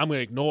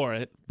ignore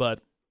it,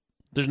 but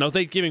there's no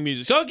Thanksgiving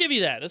music, so I'll give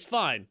you that. That's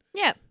fine.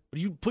 Yeah.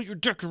 But you put your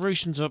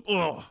decorations up.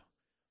 Ugh.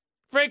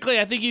 Frankly,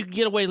 I think you can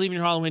get away leaving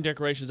your Halloween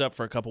decorations up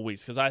for a couple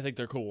weeks because I think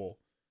they're cool.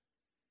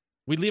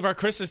 We leave our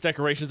Christmas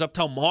decorations up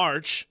till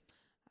March.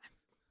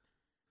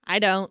 I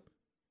don't.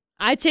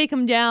 I take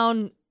them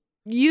down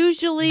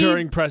usually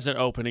during present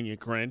opening. You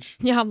cringe.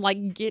 Yeah, I'm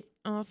like, get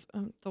off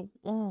of the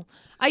wall.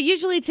 I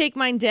usually take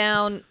mine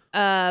down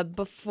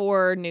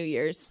before New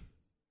Year's.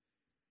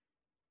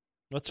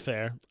 That's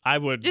fair. I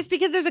would. Just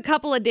because there's a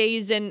couple of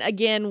days, and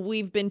again,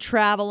 we've been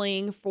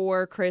traveling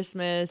for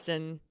Christmas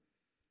and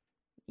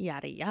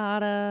yada,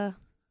 yada.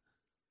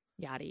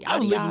 Yada, yada, I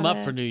would leave them up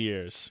yada. for New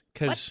Year's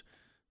because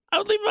I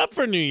would leave them up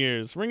for New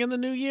Year's. Ring in the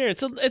New Year.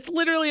 It's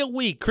literally a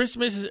week.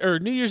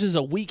 New Year's is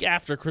a week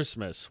after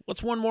Christmas.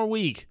 What's one more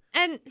week?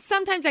 And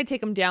sometimes I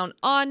take them down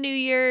on New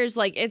Year's.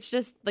 Like, it's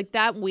just like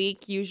that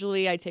week.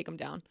 Usually I take them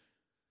down.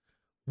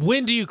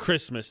 When do you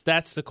Christmas?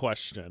 That's the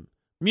question.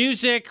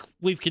 Music,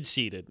 we've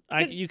conceded.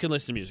 You can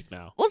listen to music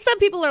now. Well, some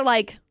people are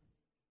like,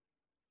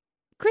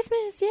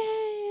 Christmas, yay,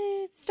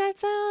 it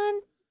starts on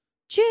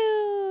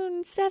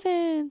June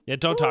 7th. Yeah,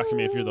 don't talk to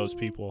me if you're those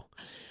people.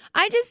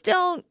 I just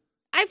don't.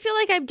 I feel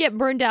like I get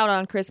burned out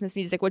on Christmas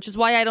music, which is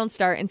why I don't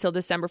start until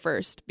December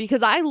 1st.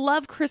 Because I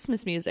love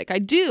Christmas music. I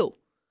do.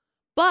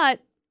 But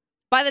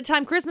by the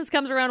time Christmas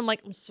comes around, I'm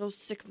like, I'm so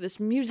sick of this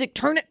music.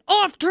 Turn it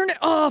off. Turn it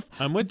off.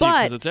 I'm with you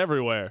because it's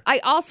everywhere. I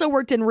also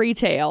worked in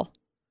retail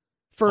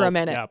for a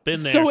minute. Yeah,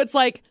 been there. So it's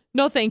like,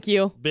 no thank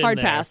you. Been Hard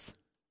there. pass.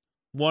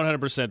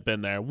 100% been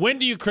there. When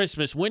do you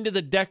Christmas? When do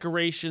the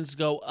decorations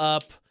go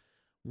up?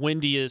 When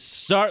do you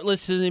start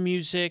listening to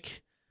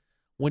music?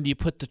 When do you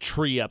put the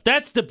tree up?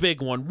 That's the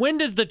big one. When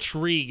does the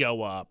tree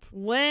go up?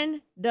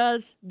 When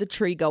does the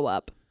tree go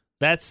up?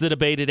 That's the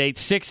debate at 8.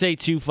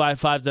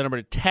 The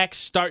number to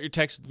text. Start your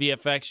text with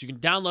VFX. You can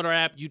download our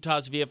app,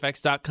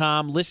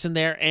 utahsvfx.com. Listen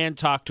there and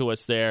talk to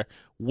us there.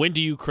 When do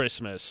you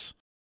Christmas?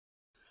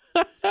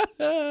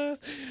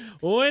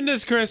 When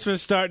does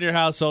Christmas start in your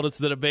household? It's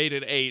the debate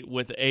at 8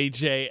 with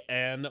AJ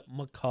and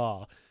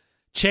McCall.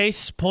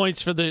 Chase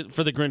points for the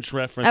Grinch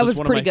reference. That was it's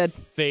one pretty of my good.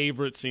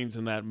 favorite scenes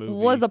in that movie.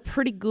 Was a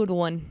pretty good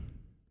one.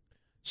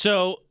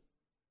 So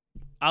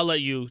I'll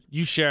let you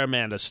share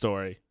Amanda's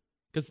story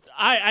because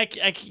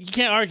you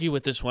can't argue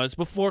with this one.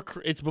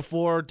 It's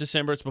before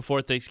December. It's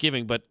before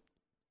Thanksgiving, but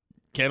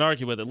can't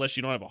argue with it unless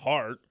you don't have a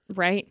heart.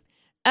 Right.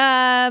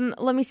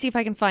 Let me see if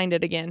I can find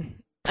it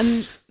again.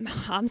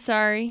 I'm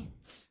sorry.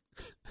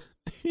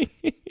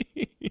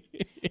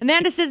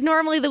 Amanda says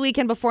normally the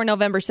weekend before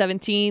November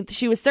 17th.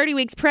 She was 30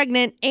 weeks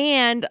pregnant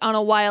and on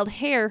a wild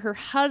hair. Her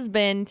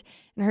husband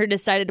and her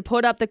decided to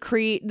put up the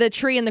tree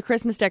and the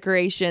Christmas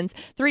decorations.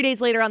 3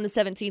 days later, on the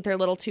 17th, her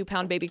little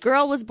 2-pound baby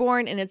girl was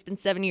born, and it's been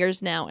 7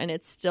 years now, and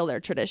it's still their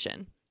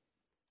tradition.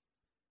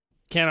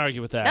 Can't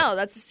argue with that. No,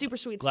 that's a super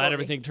sweet story. Glad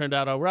everything turned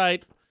out all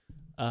right.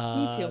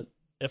 Me too.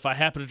 If I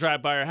happen to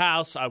drive by her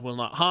house, I will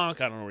not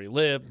honk. I don't know where you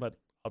live, but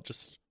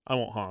I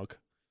won't honk.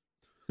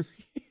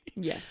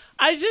 Yes.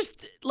 I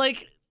just,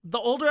 like, the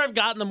older I've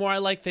gotten, the more I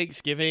like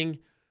Thanksgiving.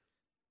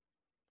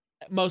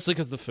 Mostly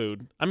because of the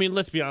food. I mean,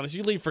 let's be honest.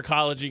 You leave for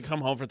college, you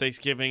come home for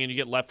Thanksgiving, and you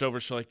get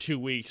leftovers for like 2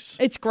 weeks.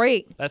 It's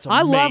great. That's amazing.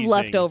 I love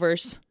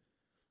leftovers.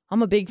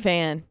 I'm a big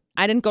fan.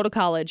 I didn't go to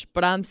college,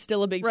 but I'm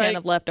still a big fan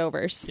of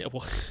leftovers. Yeah,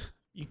 well,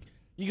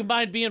 you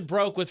combine being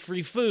broke with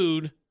free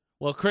food.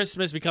 Well,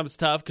 Christmas becomes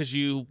tough because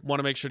you want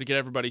to make sure to get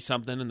everybody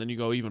something, and then you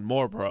go even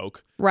more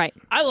broke. Right.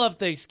 I love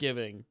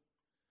Thanksgiving.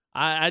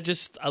 I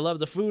love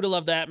the food. I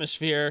love the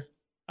atmosphere.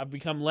 I've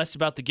become less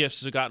about the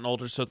gifts as I've gotten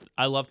older, so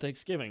I love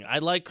Thanksgiving. I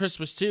like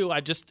Christmas, too.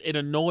 It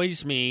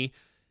annoys me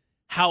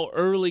how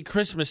early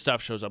Christmas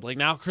stuff shows up. Like,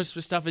 now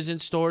Christmas stuff is in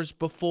stores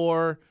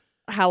before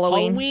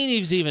Halloween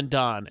Eve's even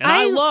done. And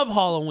I love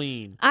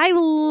Halloween. I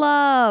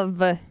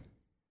love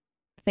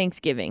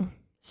Thanksgiving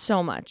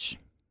so much.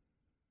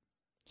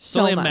 It's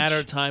only a matter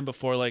of time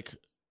before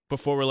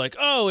we're like,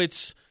 oh,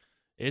 it's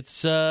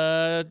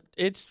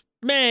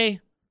May.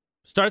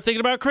 Start thinking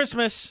about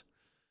Christmas.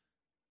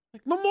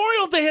 Like,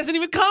 Memorial Day hasn't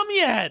even come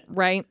yet.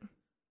 Right.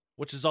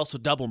 Which is also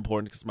double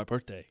important because it's my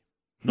birthday.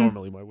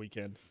 Normally my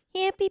weekend.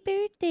 Happy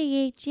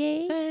birthday,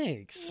 AJ.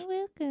 Thanks.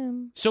 You're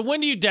welcome. So when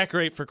do you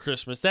decorate for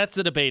Christmas? That's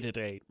the debate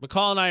today.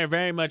 McCall and I are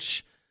very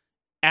much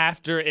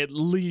after at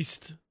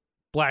least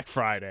Black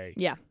Friday.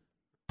 Yeah.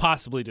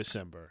 Possibly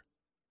December.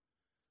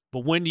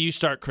 But when do you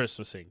start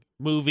Christmasing?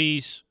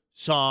 Movies,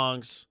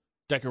 songs,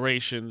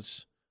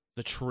 decorations,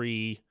 the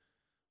tree.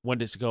 When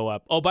does it go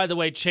up? Oh, by the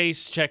way,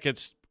 Chase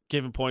Checkett's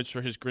giving points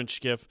for his Grinch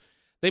gift.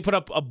 They put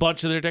up a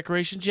bunch of their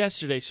decorations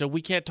yesterday, so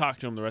we can't talk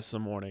to him the rest of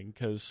the morning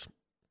because,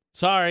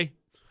 sorry.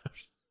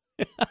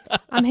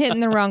 I'm hitting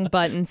the wrong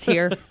buttons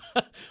here.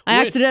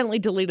 I accidentally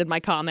deleted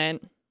my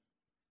comment.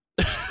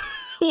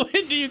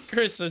 When do you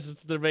Christmas?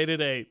 It's the debate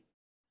at 8.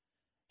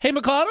 Hey,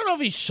 McCall, I don't know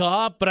if you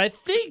saw it, but I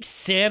think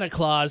Santa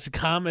Claus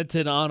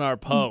commented on our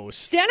post.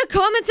 Santa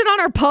commented on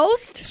our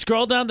post?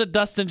 Scroll down to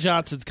Dustin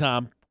Johnson's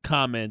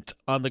comment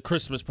on the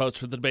Christmas post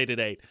for the debate at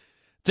 8.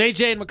 It's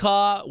AJ and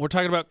McCall. We're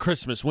talking about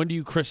Christmas. When do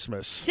you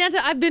Christmas?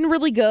 Santa, I've been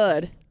really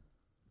good.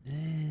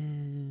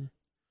 He's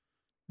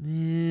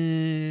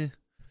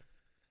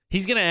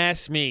going to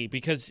ask me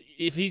because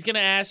if he's going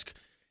to ask,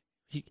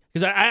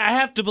 because I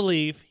have to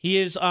believe he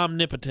is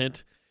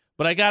omnipotent,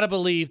 but I got to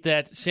believe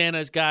that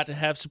Santa's got to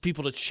have some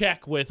people to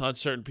check with on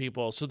certain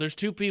people. So there's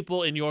 2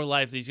 people in your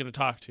life that he's going to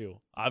talk to.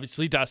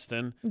 Obviously,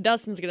 Dustin.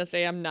 Dustin's going to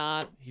say I'm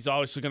not. He's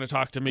always going to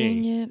talk to me.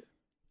 Dang it.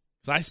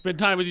 So I spend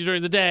time with you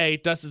during the day.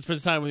 Dustin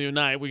spends time with you at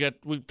night.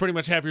 We pretty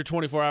much have your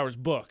 24 hours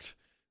booked.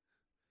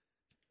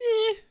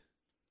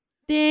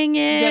 Dang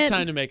it. She's got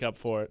time to make up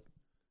for it.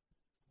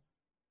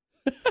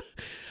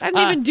 I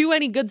didn't even do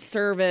any good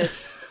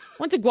service.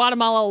 Went to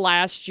Guatemala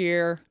last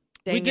year.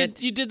 Dang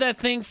it. You did that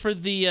thing for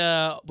the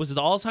was it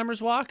the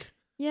Alzheimer's walk?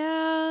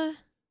 Yeah.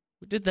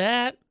 We did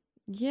that.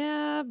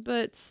 Yeah,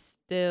 but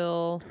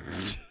still.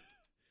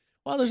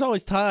 Well, there's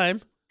always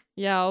time.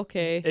 Yeah,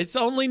 okay. It's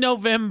only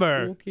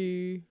November.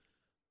 Okay.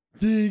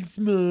 Thanks,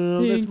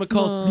 Mom. Thanks, That's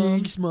McCall's Mom.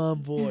 Thanks,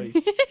 Mom voice.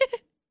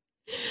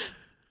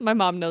 My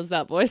mom knows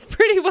that voice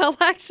pretty well,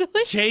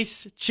 actually.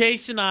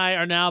 Chase and I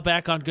are now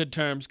back on good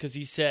terms because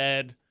he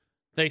said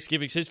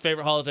Thanksgiving's his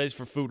favorite holidays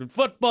for food and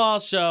football,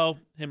 so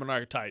him and I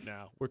are tight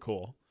now. We're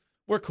cool.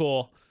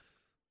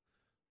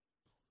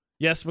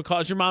 Yes, McCall,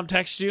 did your mom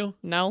text you?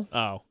 No.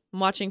 Oh. I'm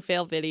watching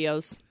fail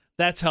videos.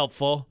 That's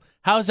helpful.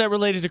 How is that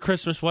related to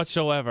Christmas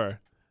whatsoever?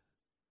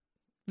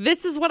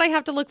 This is what I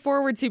have to look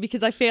forward to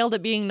because I failed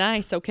at being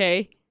nice,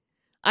 okay?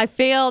 I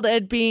failed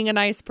at being a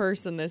nice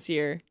person this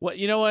year. Well,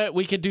 you know what?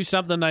 We could do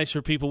something nice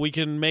for people. We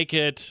can make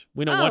it,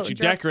 we don't want you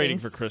decorating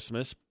for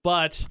Christmas,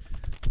 but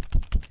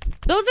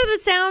those are the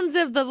sounds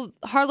of the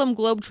Harlem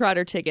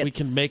Globetrotter tickets. we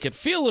can make it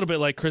feel a little bit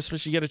like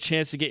Christmas. You get a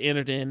chance to get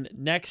entered in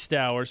next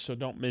hour, so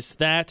don't miss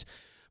that.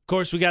 Of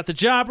course, we got the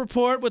job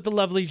report with the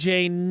lovely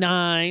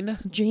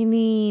J9.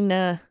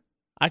 Janine.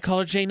 I call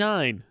her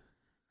J9.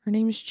 Her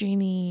name's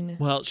Janine.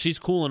 Well, she's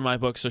cool in my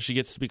book, so she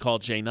gets to be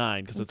called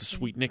J9 because it's a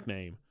sweet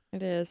nickname.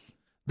 It is.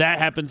 That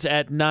happens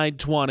at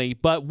 9:20.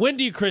 But when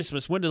do you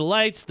Christmas? When do the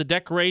lights, the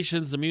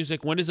decorations, the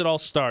music, when does it all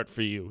start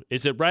for you?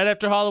 Is it right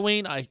after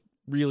Halloween? I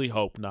really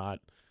hope not.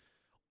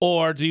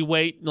 Or do you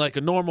wait like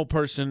a normal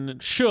person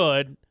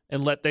should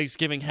and let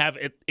Thanksgiving have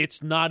it?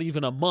 It's not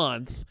even a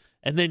month,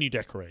 and then you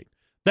decorate.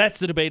 That's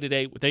the debate at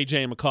 8 with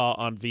AJ and McCall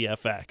on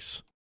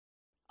VFX.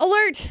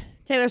 Alert!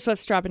 Taylor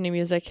Swift's dropping new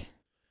music.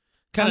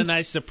 Kind of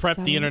nice to prep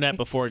the internet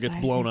before it gets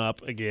blown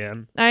up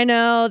again. I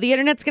know. The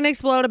internet's going to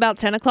explode about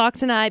 10 o'clock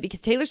tonight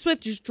because Taylor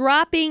Swift is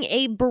dropping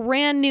a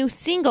brand new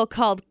single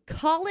called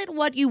Call It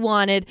What You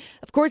Wanted.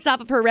 Of course, off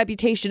of her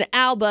Reputation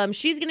album.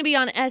 She's going to be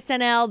on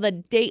SNL the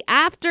day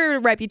after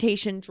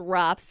Reputation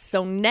drops,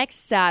 so next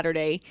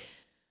Saturday.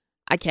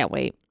 I can't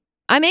wait.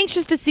 I'm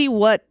anxious to see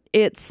what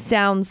it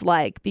sounds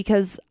like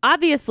because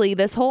obviously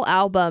this whole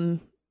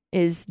album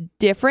is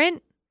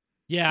different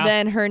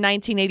than her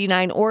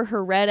 1989 or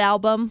her Red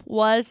album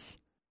was.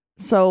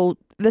 So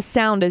the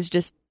sound is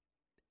just,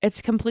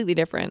 it's completely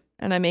different.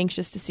 And I'm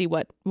anxious to see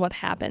what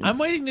happens. I'm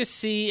waiting to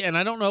see, and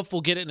I don't know if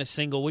we'll get it in a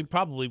single. We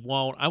probably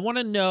won't. I want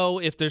to know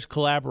if there's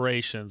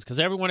collaborations because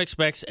everyone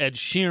expects Ed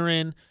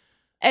Sheeran,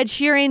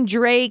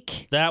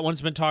 Drake. That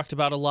one's been talked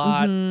about a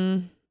lot.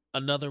 Mm-hmm.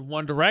 Another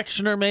One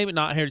Directioner, maybe.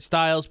 Not Harry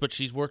Styles, but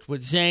she's worked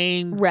with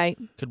Zayn. Right.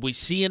 Could we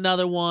see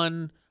another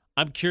one?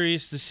 I'm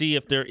curious to see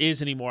if there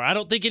is any more. I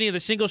don't think any of the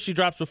singles she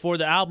drops before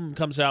the album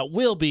comes out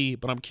will be,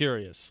 but I'm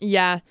curious.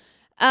 Yeah.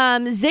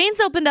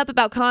 Zayn's opened up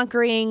about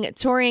conquering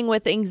touring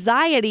with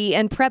anxiety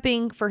and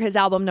prepping for his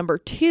album number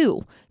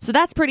 2. So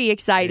that's pretty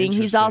exciting.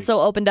 He's also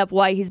opened up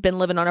why he's been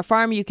living on a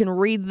farm. You can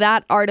read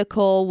that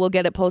article. We'll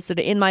get it posted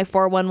in my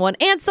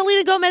 411. And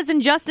Selena Gomez and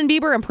Justin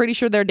Bieber, I'm pretty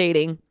sure they're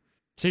dating.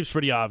 Seems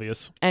pretty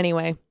obvious.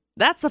 Anyway,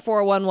 that's the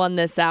 411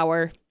 this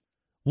hour.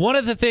 One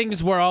of the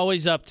things we're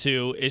always up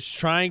to is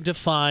trying to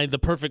find the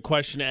perfect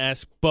question to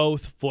ask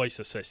both voice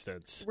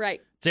assistants.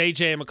 Right. It's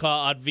AJ and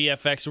McCall on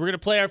VFX. So we're going to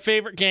play our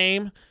favorite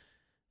game.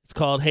 It's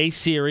called Hey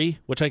Siri,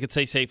 which I could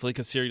say safely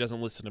because Siri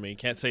doesn't listen to me.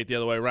 Can't say it the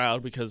other way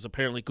around because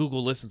apparently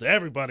Google listens to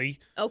everybody.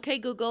 Okay,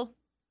 Google.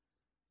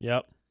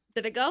 Yep.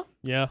 Did it go?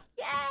 Yeah.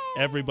 Yay!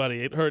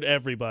 Everybody. It heard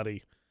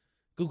everybody.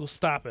 Google,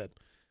 stop it.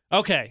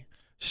 Okay.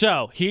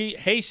 So,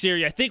 Hey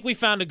Siri, I think we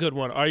found a good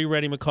one. Are you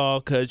ready,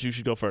 McCall? Because you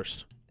should go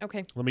first. Okay.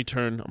 I'm going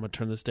to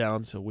turn this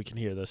down so we can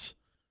hear this.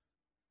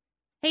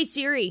 Hey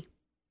Siri.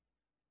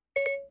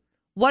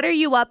 What are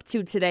you up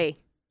to today?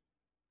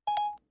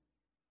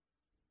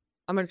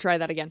 I'm going to try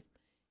that again.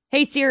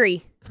 Hey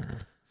Siri.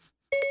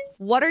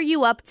 What are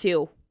you up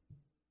to?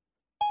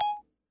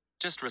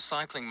 Just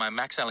recycling my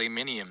max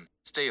aluminium,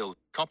 steel,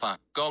 copper,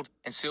 gold,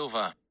 and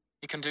silver.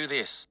 You can do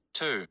this,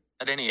 too,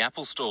 at any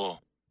Apple store.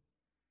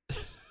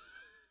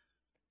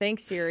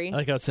 Thanks, Siri. I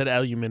like how it said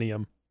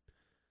aluminium.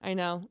 I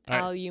know. All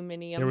right.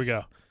 Aluminium. Here we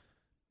go.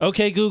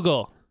 Okay,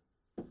 Google.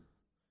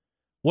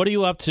 What are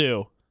you up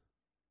to?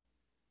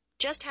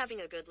 Just having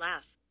a good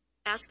laugh.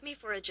 Ask me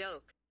for a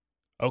joke.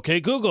 Okay,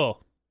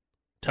 Google.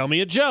 Tell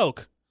me a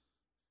joke.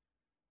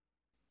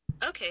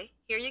 Okay,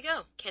 here you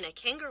go. Can a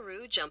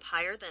kangaroo jump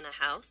higher than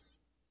a house?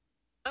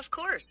 Of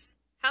course.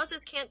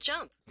 Houses can't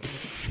jump.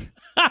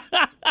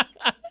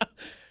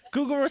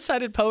 Google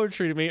recited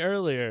poetry to me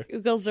earlier.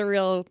 Google's a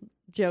real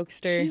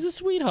jokester. She's a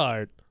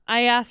sweetheart.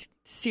 I asked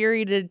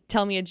Siri to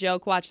tell me a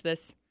joke. Watch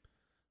this.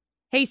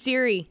 Hey,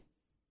 Siri.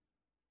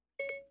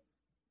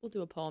 We'll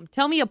do a poem.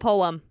 Tell me a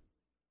poem.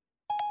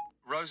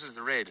 Roses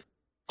are red,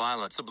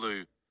 violets are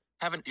blue.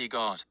 Haven't you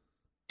got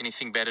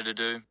anything better to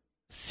do?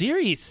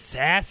 Siri's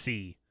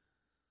sassy.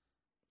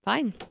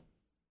 Fine.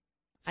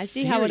 I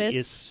see how it is. Siri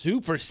is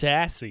super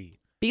sassy.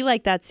 Be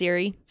like that,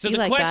 Siri. So Be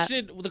the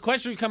like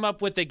question we come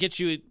up with that gets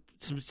you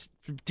some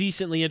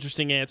decently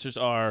interesting answers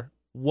are,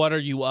 what are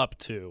you up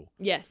to?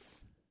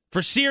 Yes.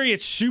 For Siri,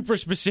 it's super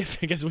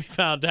specific, as we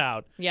found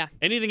out. Yeah.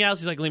 Anything else,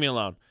 he's like, leave me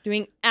alone.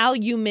 Doing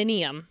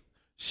aluminium.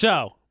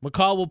 So,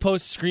 McCall will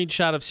post a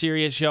screenshot of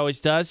Siri as she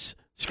always does.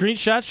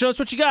 Screenshot, show us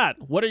what you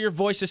got. What are your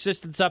voice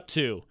assistants up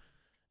to?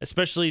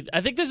 Especially,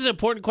 I think this is an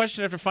important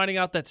question after finding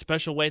out that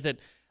special way that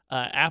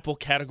Apple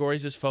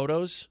categorizes his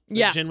photos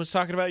that Jen was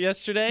talking about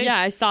yesterday. Yeah,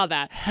 I saw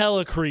that.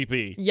 Hella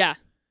creepy. Yeah.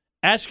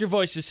 Ask your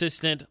voice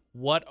assistant,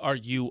 what are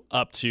you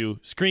up to?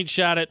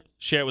 Screenshot it.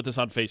 Share it with us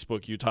on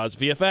Facebook, Utah's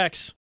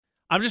VFX.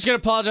 I'm just going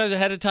to apologize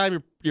ahead of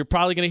time. You're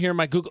probably going to hear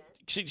my Google.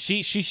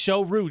 She's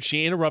so rude.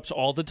 She interrupts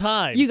all the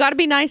time. You got to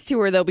be nice to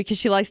her, though, because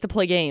she likes to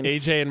play games.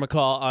 AJ and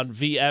McCall on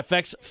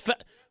VFX.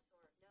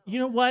 You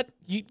know what?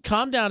 You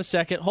calm down a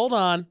second. Hold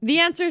on. The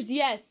answer is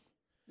yes.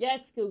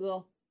 Yes,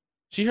 Google.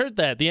 She heard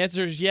that. The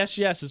answer is yes,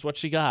 yes is what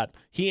she got.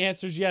 He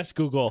answers yes,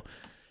 Google.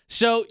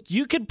 So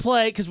you could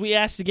play, because we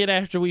asked again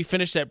after we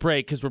finished that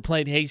break, because we're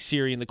playing Hey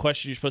Siri, and the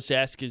question you're supposed to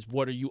ask is,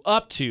 what are you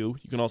up to?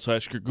 You can also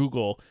ask your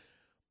Google.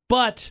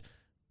 But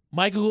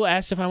my Google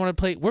asked if I want to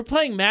play. We're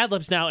playing Mad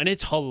Libs now, and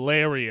it's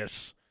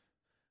hilarious.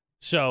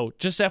 So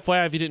just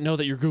FYI, if you didn't know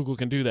that your Google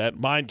can do that,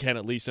 mine can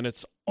at least, and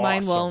it's awesome.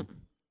 Mine won't.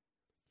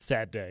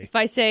 Sad day. If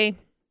I say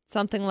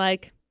something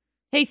like,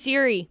 hey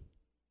Siri,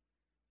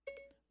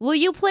 will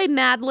you play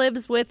Mad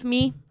Libs with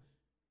me?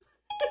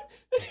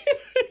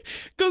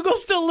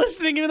 Google's still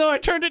listening even though I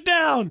turned it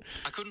down.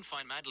 I couldn't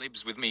find Mad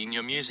Libs with me in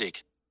your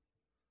music.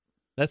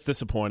 That's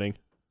disappointing.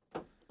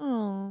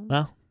 Oh.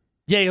 Well,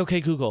 yay,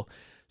 okay, Google.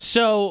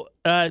 So,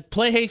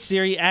 play Hey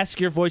Siri, ask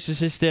your voice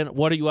assistant,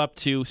 what are you up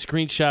to?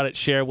 Screenshot it,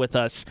 share with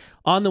us.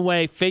 On the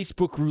way,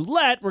 Facebook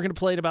Roulette. We're going to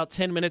play in about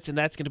 10 minutes, and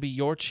that's going to be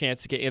your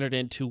chance to get entered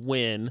in to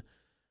win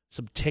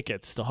some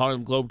tickets. The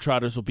Harlem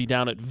Globetrotters will be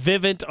down at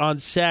Vivint on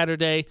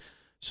Saturday,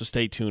 so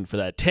stay tuned for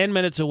that. 10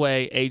 minutes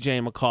away, AJ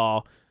and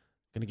McCall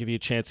going to give you a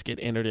chance to get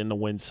entered in to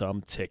win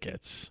some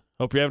tickets.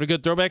 Hope you're having a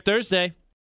good Throwback Thursday.